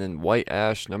 And then White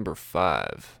Ash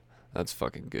 #5. That's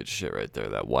fucking good shit right there,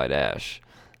 that White Ash.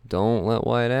 Don't let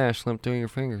White Ash slip through your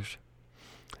fingers.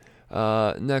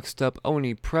 Next up,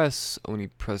 Oni Press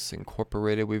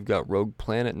Incorporated. We've got Rogue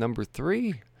Planet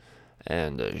 #3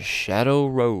 and Shadow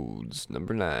Roads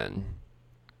 #9.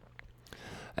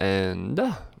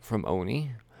 And from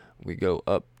Oni, we go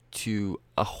up to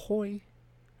Ahoy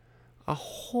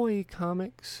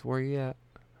Comics. Where you at?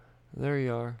 There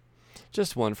you are.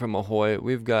 Just one from Ahoy.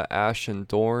 We've got Ash and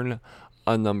Thorn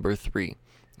 #3.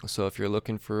 So if you're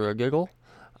looking for a giggle,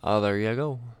 there you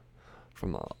go.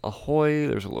 From Ahoy,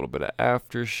 there's a little bit of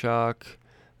Aftershock.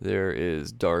 There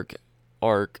is Dark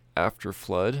Ark After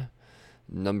Flood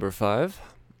 #5.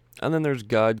 And then there's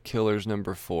God Killers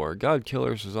 #4. God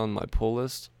Killers is on my pull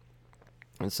list.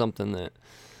 It's something that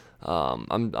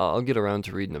I'll get around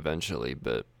to reading eventually,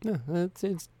 but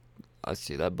it's I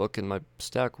see that book in my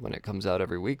stack when it comes out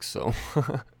every week, so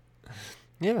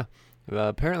yeah.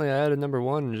 Apparently I added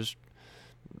 #1 and just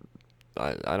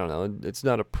I don't know, it's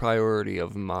not a priority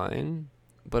of mine,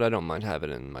 but I don't mind having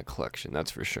it in my collection,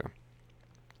 that's for sure.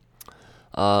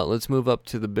 Let's move up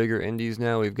to the bigger indies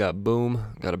now. We've got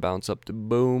Boom. Got to bounce up to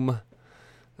Boom.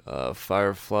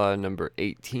 Firefly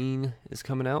 #18 is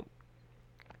coming out.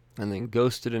 And then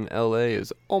Ghosted in LA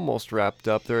is almost wrapped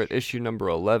up. They're at issue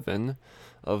 #11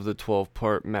 of the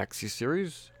 12-part maxi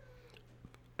series.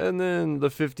 And then the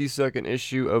 52nd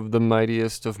issue of the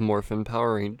Mightiest of Morphin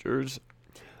Power Rangers.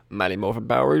 Mighty Morphin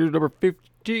Power Rangers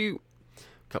 #50.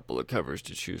 Couple of covers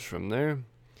to choose from there.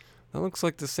 That looks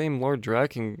like the same Lord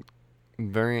Draken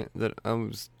variant that I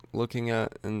was looking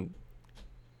at, and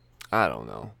I don't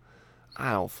know.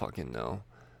 I don't fucking know.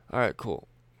 Alright, cool.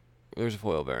 There's a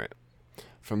foil variant.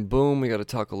 From Boom, we got to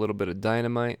talk a little bit of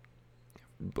Dynamite.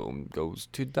 Boom goes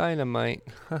to Dynamite.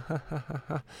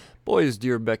 Boys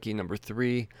Dear Becky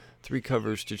 #3. 3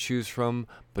 covers to choose from,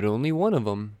 but only one of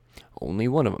them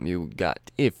you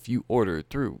got if you order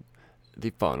through the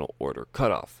Final Order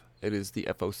Cutoff. It is the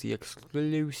FOC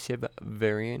exclusive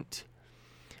variant.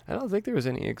 I don't think there was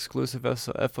any exclusive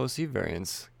FOC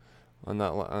variants on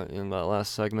that in that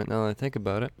last segment, now that I think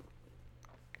about it.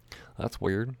 That's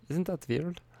weird. Isn't that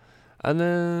weird? And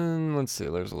then, let's see,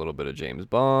 there's a little bit of James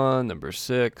Bond,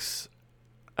 #6.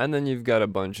 And then you've got a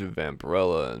bunch of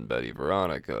Vampirella and Betty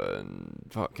Veronica and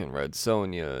fucking Red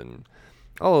Sonja and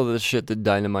all of the shit that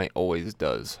Dynamite always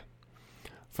does.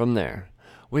 From there,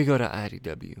 we go to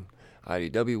IDW.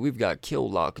 We've got Kill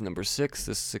Lock #6.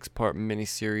 This 6-part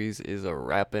miniseries is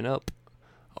wrapping up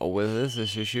with this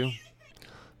issue.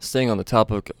 Staying on the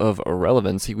topic of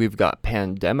irrelevancy, we've got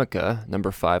Pandemica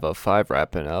 #5 of 5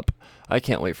 wrapping up. I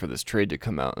can't wait for this trade to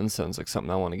come out, and sounds like something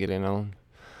I want to get in on.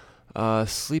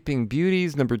 Sleeping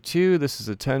Beauties #2. This is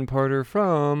a 10-parter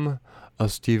from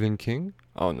Stephen King.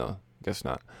 Oh no, guess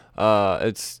not.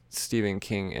 It's Stephen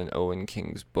King and Owen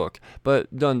King's book,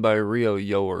 but done by Rio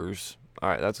Yoers.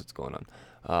 Alright, that's what's going on.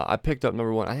 I picked up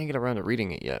 #1. I didn't get around to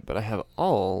reading it yet, but I have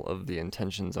all of the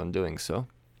intentions on doing so.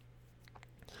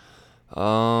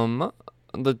 The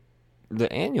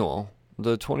annual,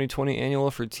 the 2020 annual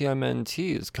for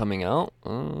TMNT is coming out.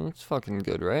 It's fucking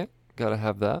good, right? Gotta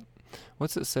have that.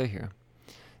 What's it say here?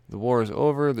 The war is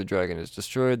over, the dragon is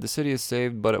destroyed, the city is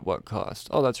saved, but at what cost?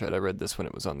 Oh, that's right, I read this when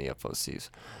it was on the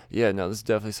FOCs. Yeah, no, this is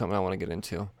definitely something I want to get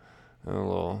into. A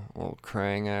little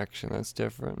Krang action, that's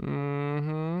different.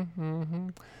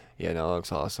 Yeah, no, that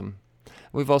looks awesome.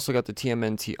 We've also got the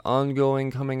TMNT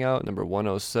ongoing coming out, number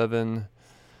 107.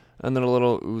 And then a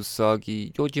little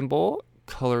Usagi Yojimbo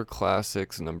Color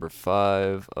Classics, number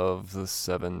 5 of the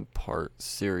 7-part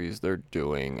series they're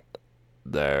doing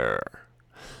there.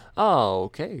 Oh,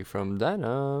 okay, from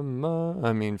from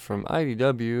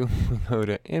IDW, we go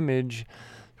to Image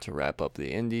to wrap up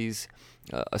the indies.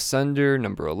 Ascender,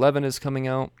 number 11 is coming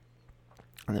out.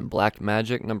 And then Black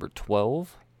Magic, number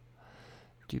 12.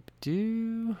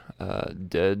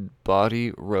 Dead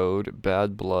Body Road,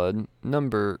 Bad Blood,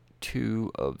 number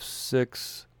 2 of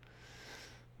 6.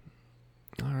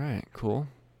 Alright, cool.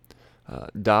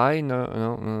 Die,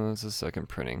 no, it's a second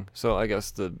printing. So I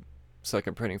guess the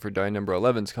second printing for Die number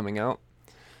 11 is coming out.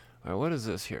 Alright, what is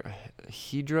this here?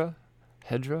 Hedra?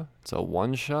 It's a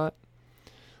one-shot.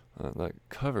 That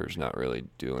cover's not really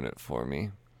doing it for me.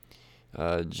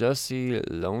 Jesse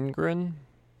Lundgren.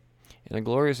 In a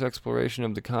glorious exploration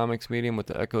of the comics medium with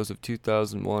the echoes of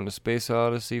 2001, A Space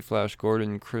Odyssey, Flash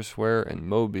Gordon, Chris Ware, and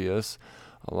Mobius,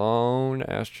 a lone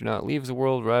astronaut leaves a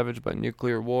world ravaged by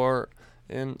nuclear war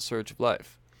in search of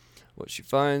life. What she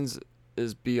finds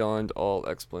is beyond all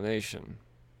explanation.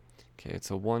 Okay,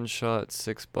 it's a one-shot,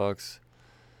 $6.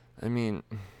 I mean,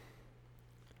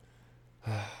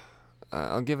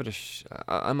 I'll give it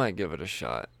I might give it a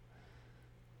shot.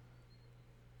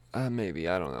 Maybe,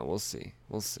 I don't know. We'll see.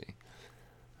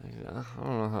 I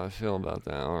don't know how I feel about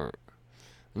that. Or,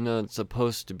 it's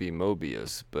supposed to be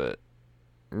Mobius, but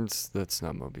that's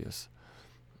not Mobius.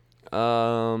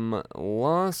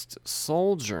 Lost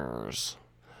Soldiers,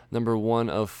 number 1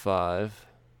 of 5.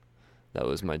 That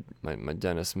was my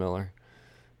Dennis Miller.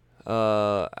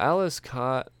 Alice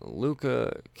Cott,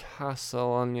 Luca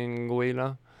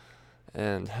Casalanguila,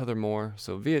 and Heather Moore.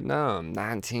 So Vietnam,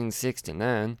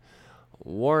 1969.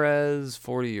 Juarez,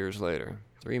 40 years later.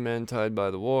 3 men tied by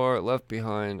the war, left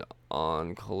behind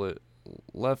on collision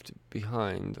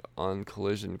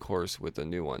course with a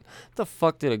new one. The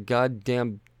fuck did a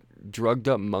goddamn drugged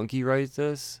up monkey write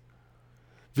this?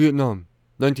 Vietnam,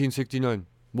 1969.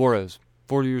 Juarez,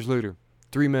 40 years later.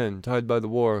 3 men tied by the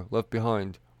war, left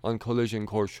behind on collision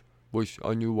course with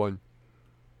a new one.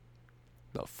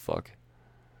 The fuck?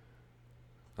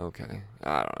 Okay,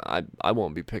 I don't know. I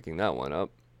won't be picking that one up.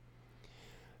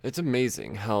 It's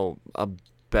amazing how a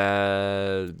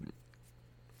bad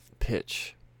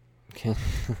pitch can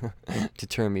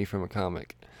deter me from a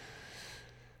comic.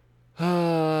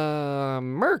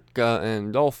 Merca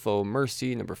and Dolfo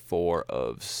Mercy, number 4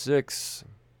 of 6.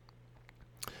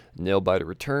 Nailbiter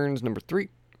Returns, number 3.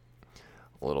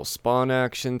 A little Spawn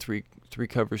action, three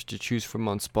covers to choose from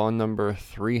on Spawn number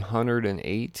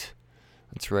 308.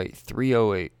 That's right,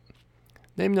 308.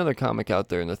 Name another comic out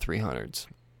there in the 300s.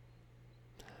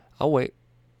 I'll wait.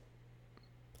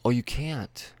 Oh, you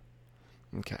can't.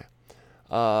 Okay.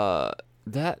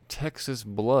 That Texas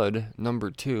Blood,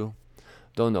 number 2.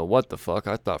 Don't know what the fuck.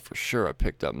 I thought for sure I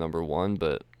picked up number 1,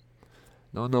 but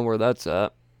don't know where that's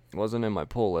at. Wasn't in my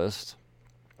pull list.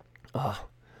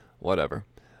 Whatever.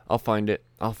 I'll find it.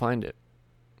 I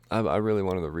really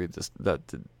wanted to read this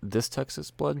Texas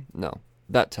Blood? No,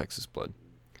 that Texas Blood.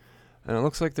 And it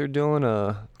looks like they're doing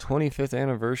a 25th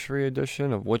anniversary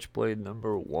edition of Witchblade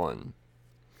number 1.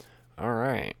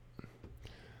 Alright.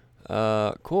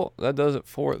 Cool. That does it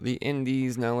for the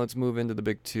indies. Now let's move into the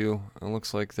big 2. It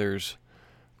looks like there's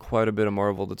quite a bit of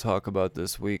Marvel to talk about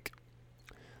this week.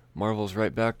 Marvel's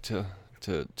right back to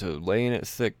laying it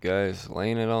thick, guys.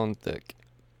 Laying it on thick.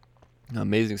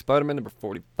 Amazing Spider-Man number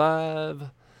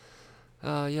 45.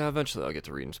 Yeah, eventually I'll get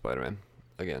to reading Spider-Man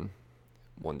again.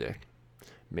 One day.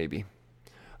 Maybe.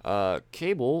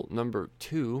 Cable number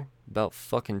 2. About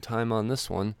fucking time on this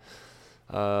one.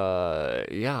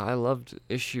 Yeah, I loved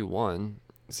issue 1.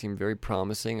 It seemed very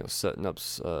promising. It was setting up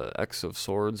X of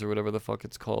Swords or whatever the fuck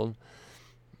it's called.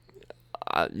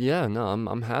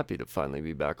 I'm happy to finally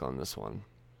be back on this one.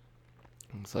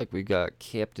 Looks like we got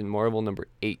Captain Marvel number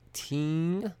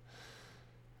 18.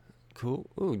 Cool.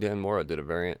 Ooh, Dan Mora did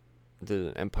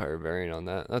an Empire variant on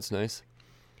that. That's nice.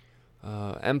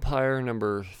 Empire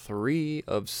number 3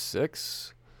 of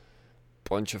 6.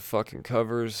 Bunch of fucking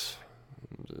covers.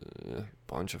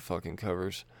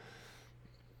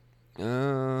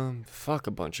 Fuck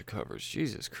a bunch of covers.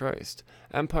 Jesus Christ.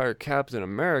 Empire Captain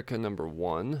America number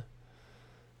 1.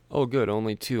 Oh, good.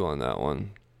 Only 2 on that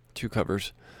one. 2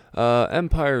 covers.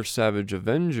 Empire Savage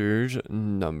Avengers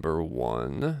number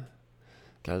 1.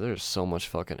 God, there's so much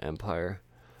fucking Empire.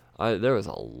 There was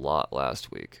a lot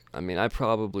last week. I mean, I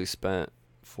probably spent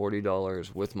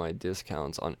 $40 with my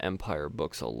discounts on Empire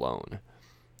books alone.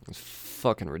 It's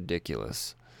fucking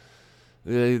ridiculous.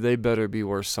 They better be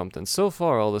worth something. So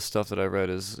far, all the stuff that I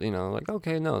read is, like,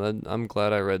 okay, no, I'm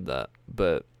glad I read that.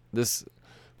 But this,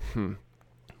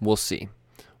 we'll see.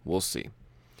 We'll see.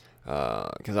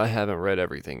 Because I haven't read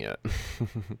everything yet.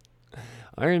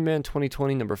 Iron Man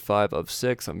 2020, number 5 of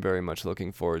 6. I'm very much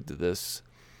looking forward to this.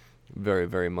 Very,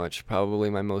 very much. Probably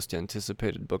my most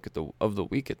anticipated book of the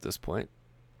week at this point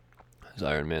is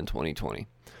Iron Man 2020,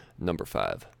 number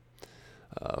 5.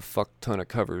 Fuck ton of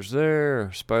covers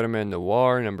there. Spider-Man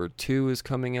Noir, number 2 is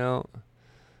coming out.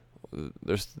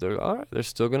 They're all right. They're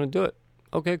still going to do it.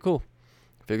 Okay, cool.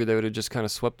 Figured they would have just kind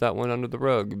of swept that one under the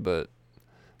rug, but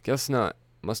guess not.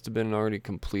 Must have been already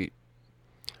complete.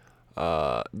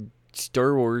 Star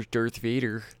Wars Darth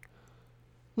Vader,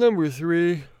 number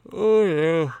 3. Oh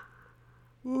yeah.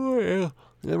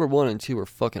 Number 1 and 2 are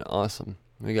fucking awesome.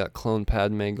 We got Clone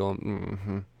Padme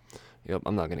going. Yep,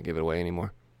 I'm not gonna give it away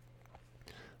anymore.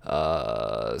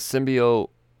 Symbiote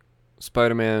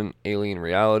Spider-Man Alien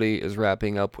Reality is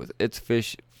wrapping up with its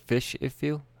fifth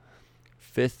issue.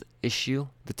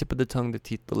 The tip of the tongue, the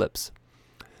teeth, the lips.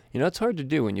 It's hard to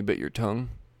do when you bit your tongue.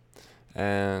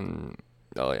 And,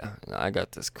 oh yeah, I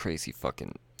got this crazy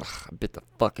fucking, I bit the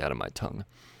fuck out of my tongue.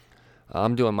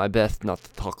 I'm doing my best not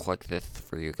to talk like this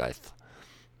for you guys.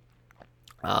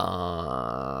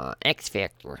 X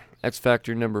Factor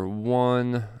number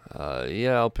 1.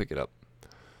 Yeah, I'll pick it up.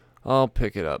 I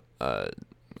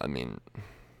mean,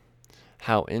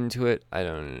 how into it, I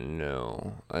don't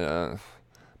know.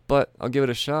 But I'll give it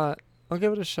a shot.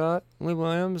 Lee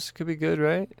Williams could be good,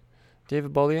 right?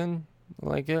 David Bullion, I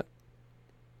like it.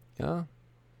 Yeah.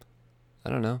 I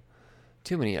don't know.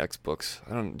 Too many X books.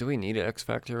 Do we need an X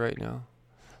Factor right now?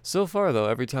 So far, though,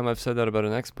 every time I've said that about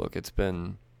an X book, it's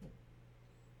been...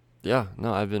 Yeah,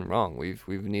 no, I've been wrong. We've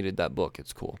needed that book.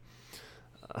 It's cool.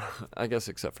 I guess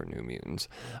except for New Mutants.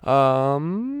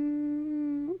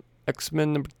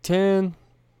 X-Men number 10.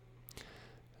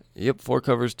 Yep, 4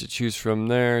 covers to choose from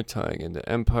there. Tying into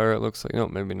Empire, it looks like. No,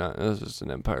 maybe not. This is just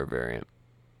an Empire variant.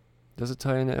 Does it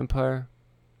tie into Empire?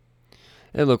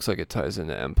 It looks like it ties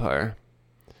into Empire.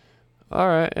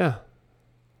 Alright, yeah.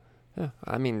 Yeah,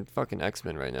 I mean, fucking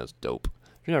X-Men right now is dope.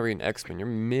 If you're not reading X-Men, you're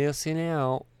missing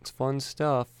out. It's fun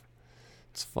stuff.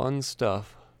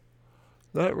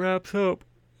 That wraps up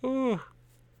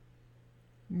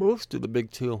most of the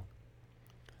big 2.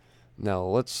 Now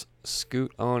let's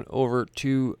scoot on over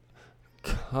to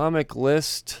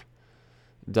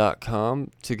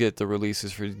comiclist.com to get the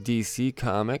releases for DC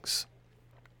Comics.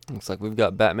 Looks like we've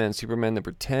got Batman Superman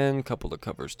number 10, couple of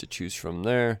covers to choose from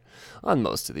there. On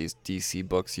most of these DC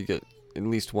books, you get at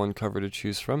least 1 cover to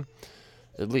choose from.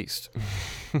 At least.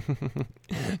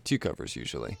 2 covers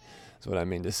usually. That's what I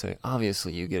mean to say.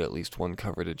 Obviously, you get at least 1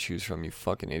 cover to choose from, you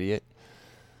fucking idiot.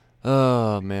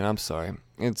 Oh, man, I'm sorry.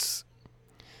 It's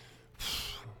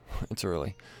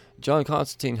early. John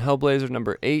Constantine Hellblazer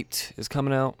number 8 is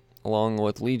coming out, along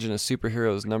with Legion of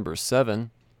Superheroes number 7.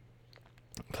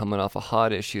 Coming off a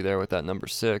hot issue there with that number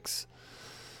 6.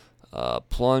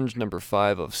 Plunge number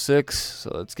 5 of 6,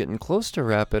 so it's getting close to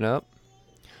wrapping up.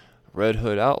 Red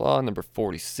Hood Outlaw number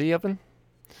 47,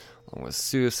 along with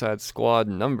Suicide Squad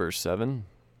number 7.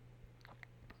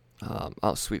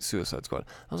 Sweet Suicide Squad.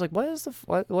 I was like, why is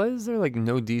there like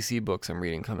no DC books I'm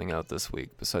reading coming out this week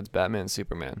besides Batman,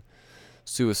 Superman,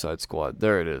 Suicide Squad?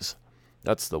 There it is.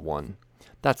 That's the one.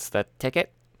 That's the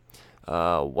ticket.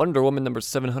 Wonder Woman number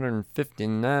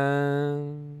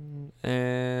 759,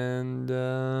 and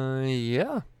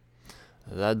yeah,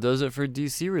 that does it for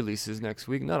DC releases next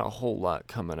week. Not a whole lot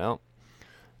coming out.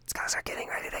 It's because they're getting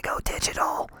ready to go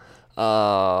digital.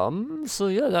 So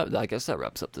yeah, I guess that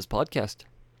wraps up this podcast.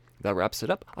 That wraps it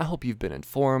up. I hope you've been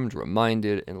informed,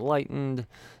 reminded, enlightened,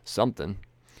 something.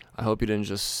 I hope you didn't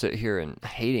just sit here and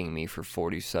hating me for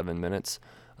 47 minutes.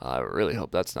 I really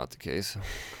hope that's not the case.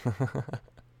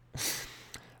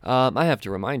 I have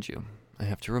to remind you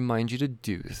to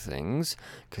do things,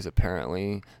 because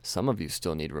apparently some of you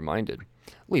still need reminded.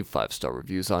 Leave 5-star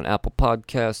reviews on Apple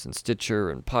Podcasts and Stitcher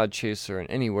and Podchaser and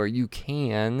anywhere you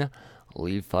can.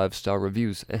 Leave 5-star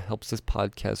reviews. It helps this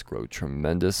podcast grow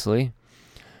tremendously.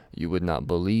 You would not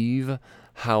believe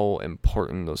how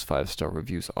important those 5-star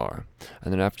reviews are.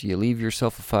 And then after you leave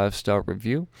yourself a 5-star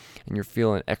review and you're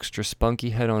feeling extra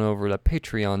spunky, head on over to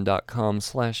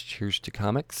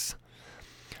patreon.com/cheerstocomics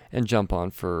and jump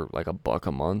on for like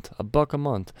 $1 a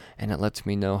month, and it lets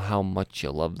me know how much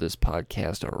you love this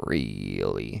podcast,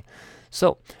 really.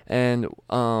 So, and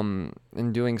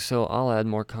in doing so, I'll add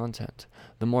more content.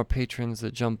 the more patrons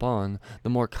that jump on, the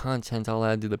more content I'll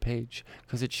add to the page,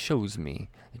 because it shows me.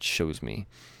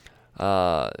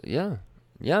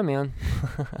 Yeah, man.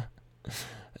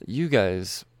 You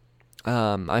guys,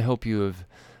 I hope you have,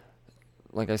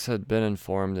 like I said, been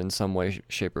informed in some way,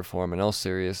 shape, or form. In all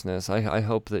seriousness, I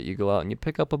hope that you go out and you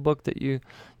pick up a book that you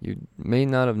may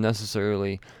not have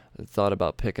necessarily thought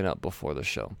about picking up before the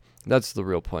show. That's the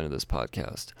real point of this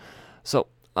podcast. So,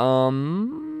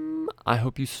 I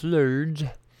hope you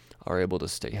slurge are able to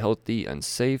stay healthy and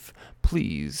safe.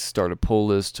 Please start a pull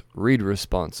list, read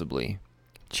responsibly.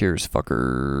 Cheers, fuckers.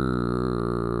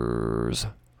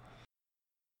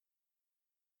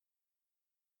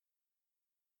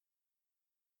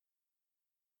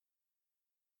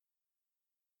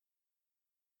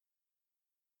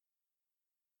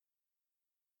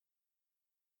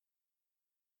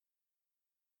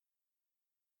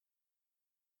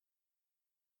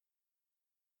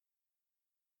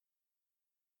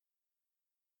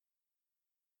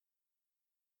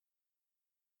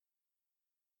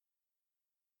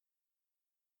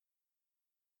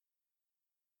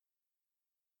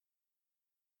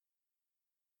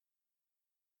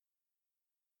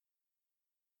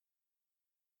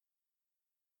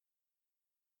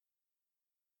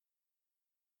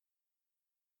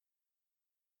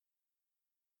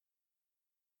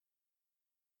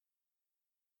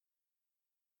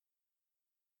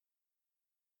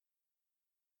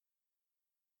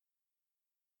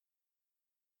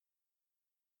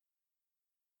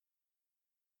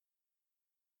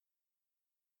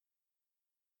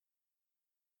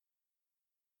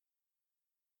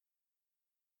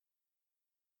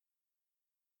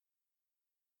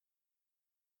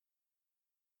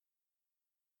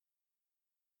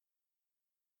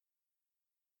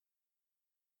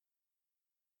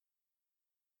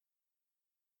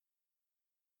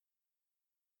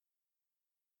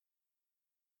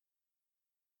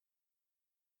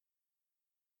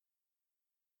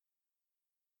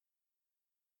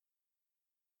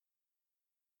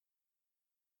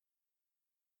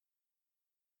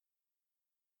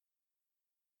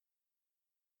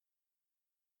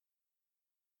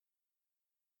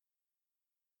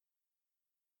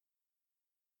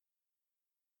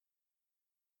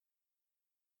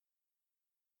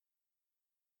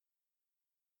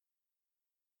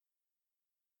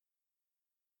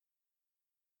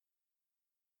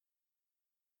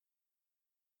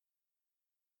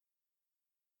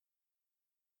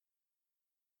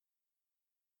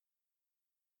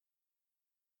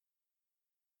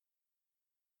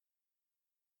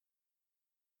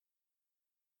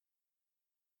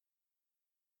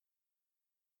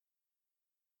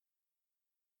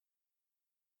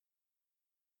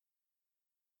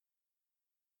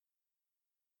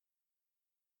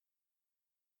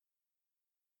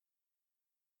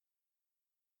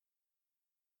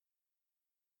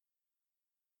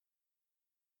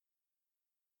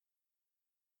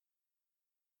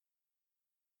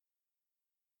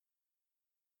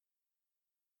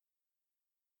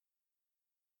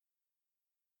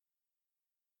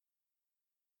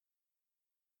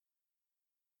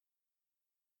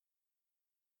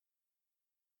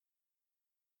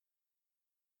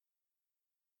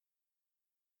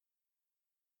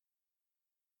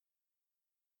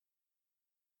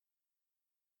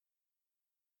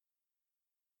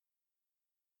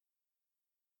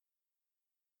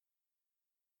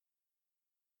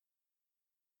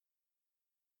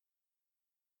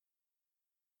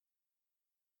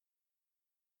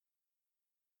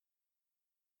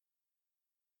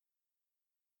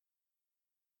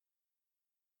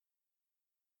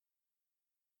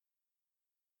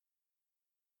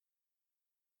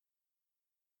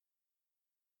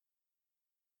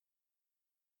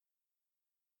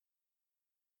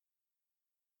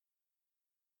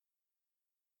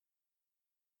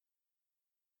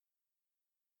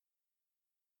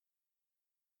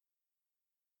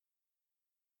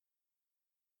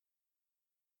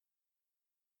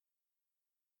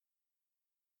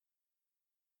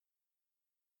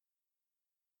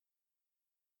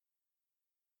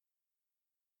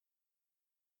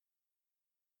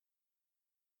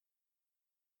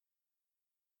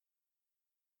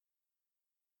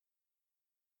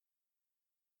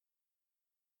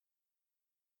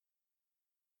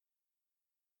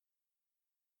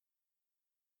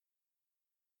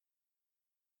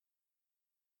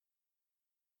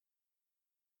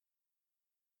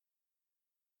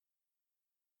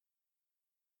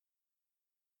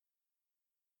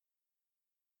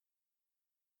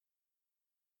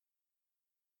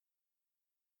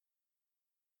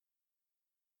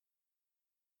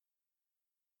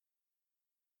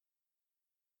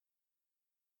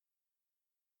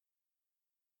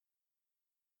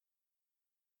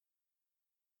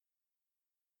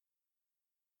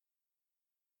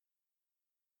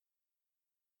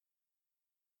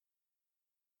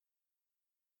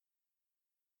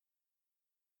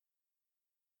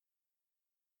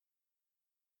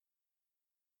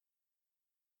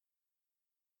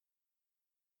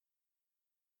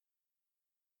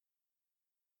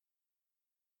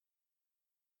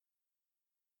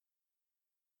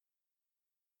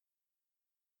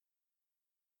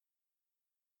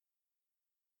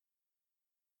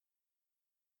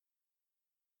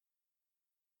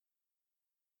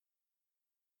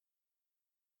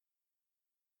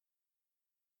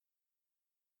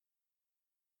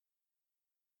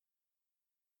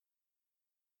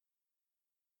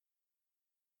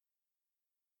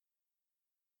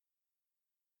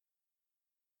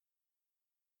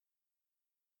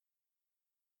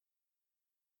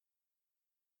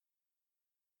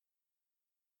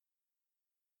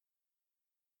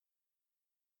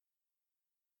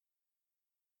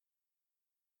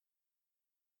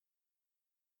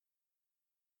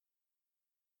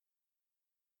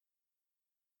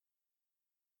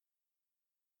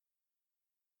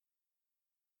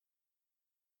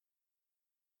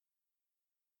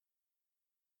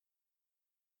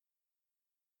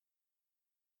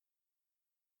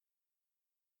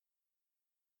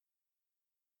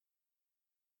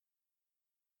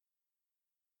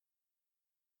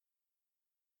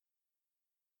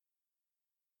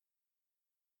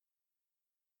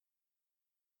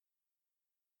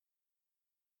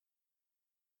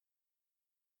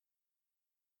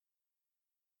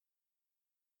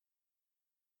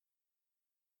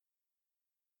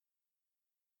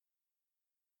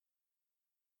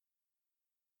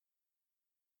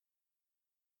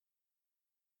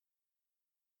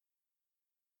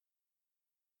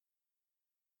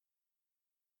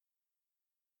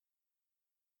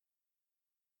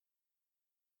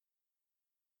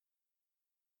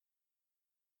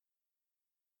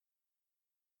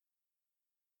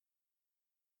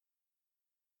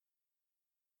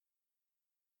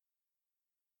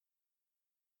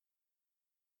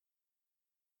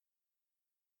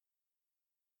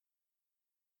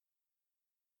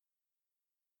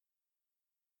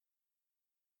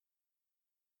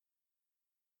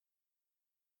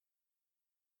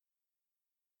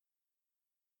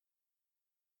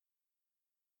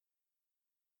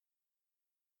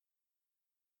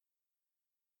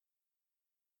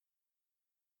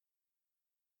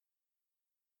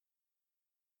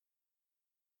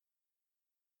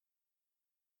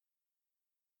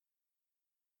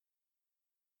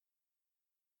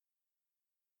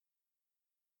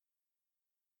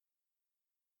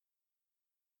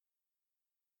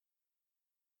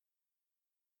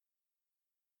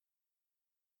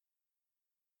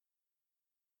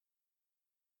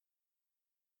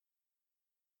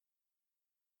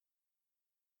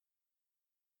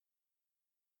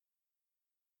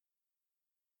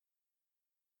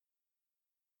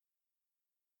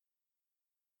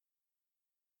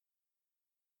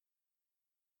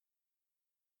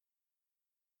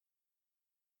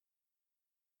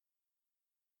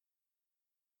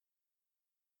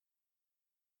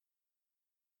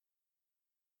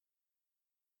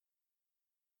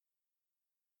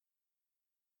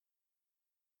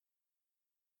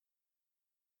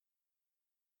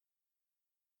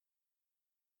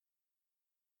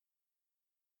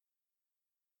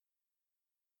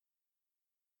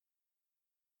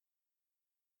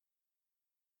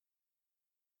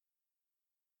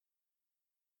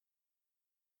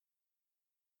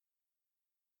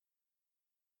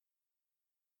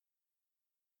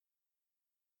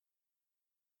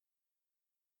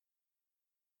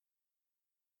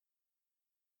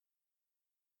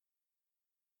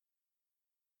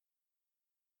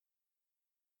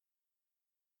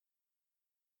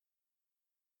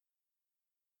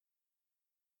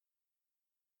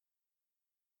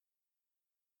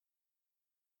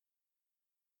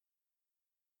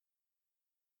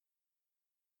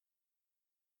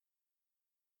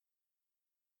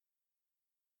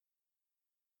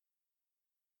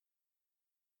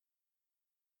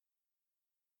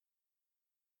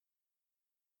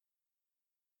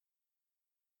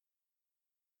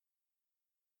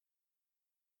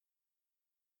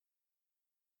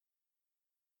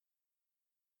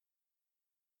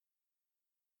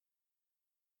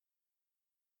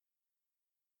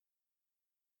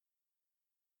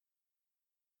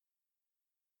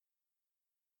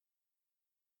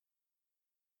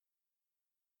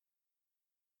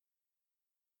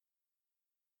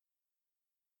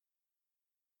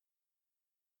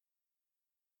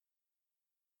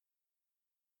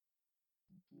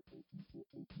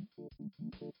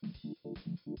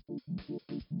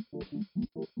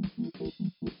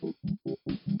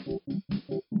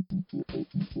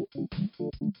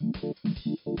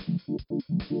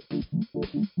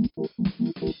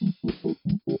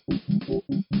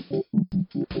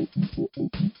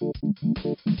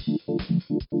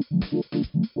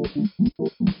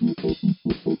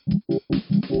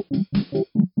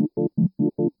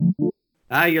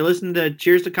 Hi, you're listening to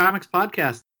Cheers to Comics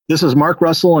podcast. This is Mark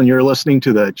Russell, and you're listening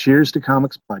to the Cheers to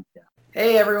Comics podcast.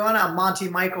 Hey, everyone. I'm Monty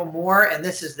Michael Moore, and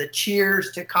this is the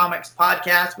Cheers to Comics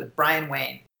podcast with Brian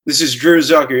Wayne. This is Drew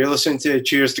Zucker. You're listening to the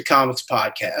Cheers to Comics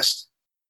podcast.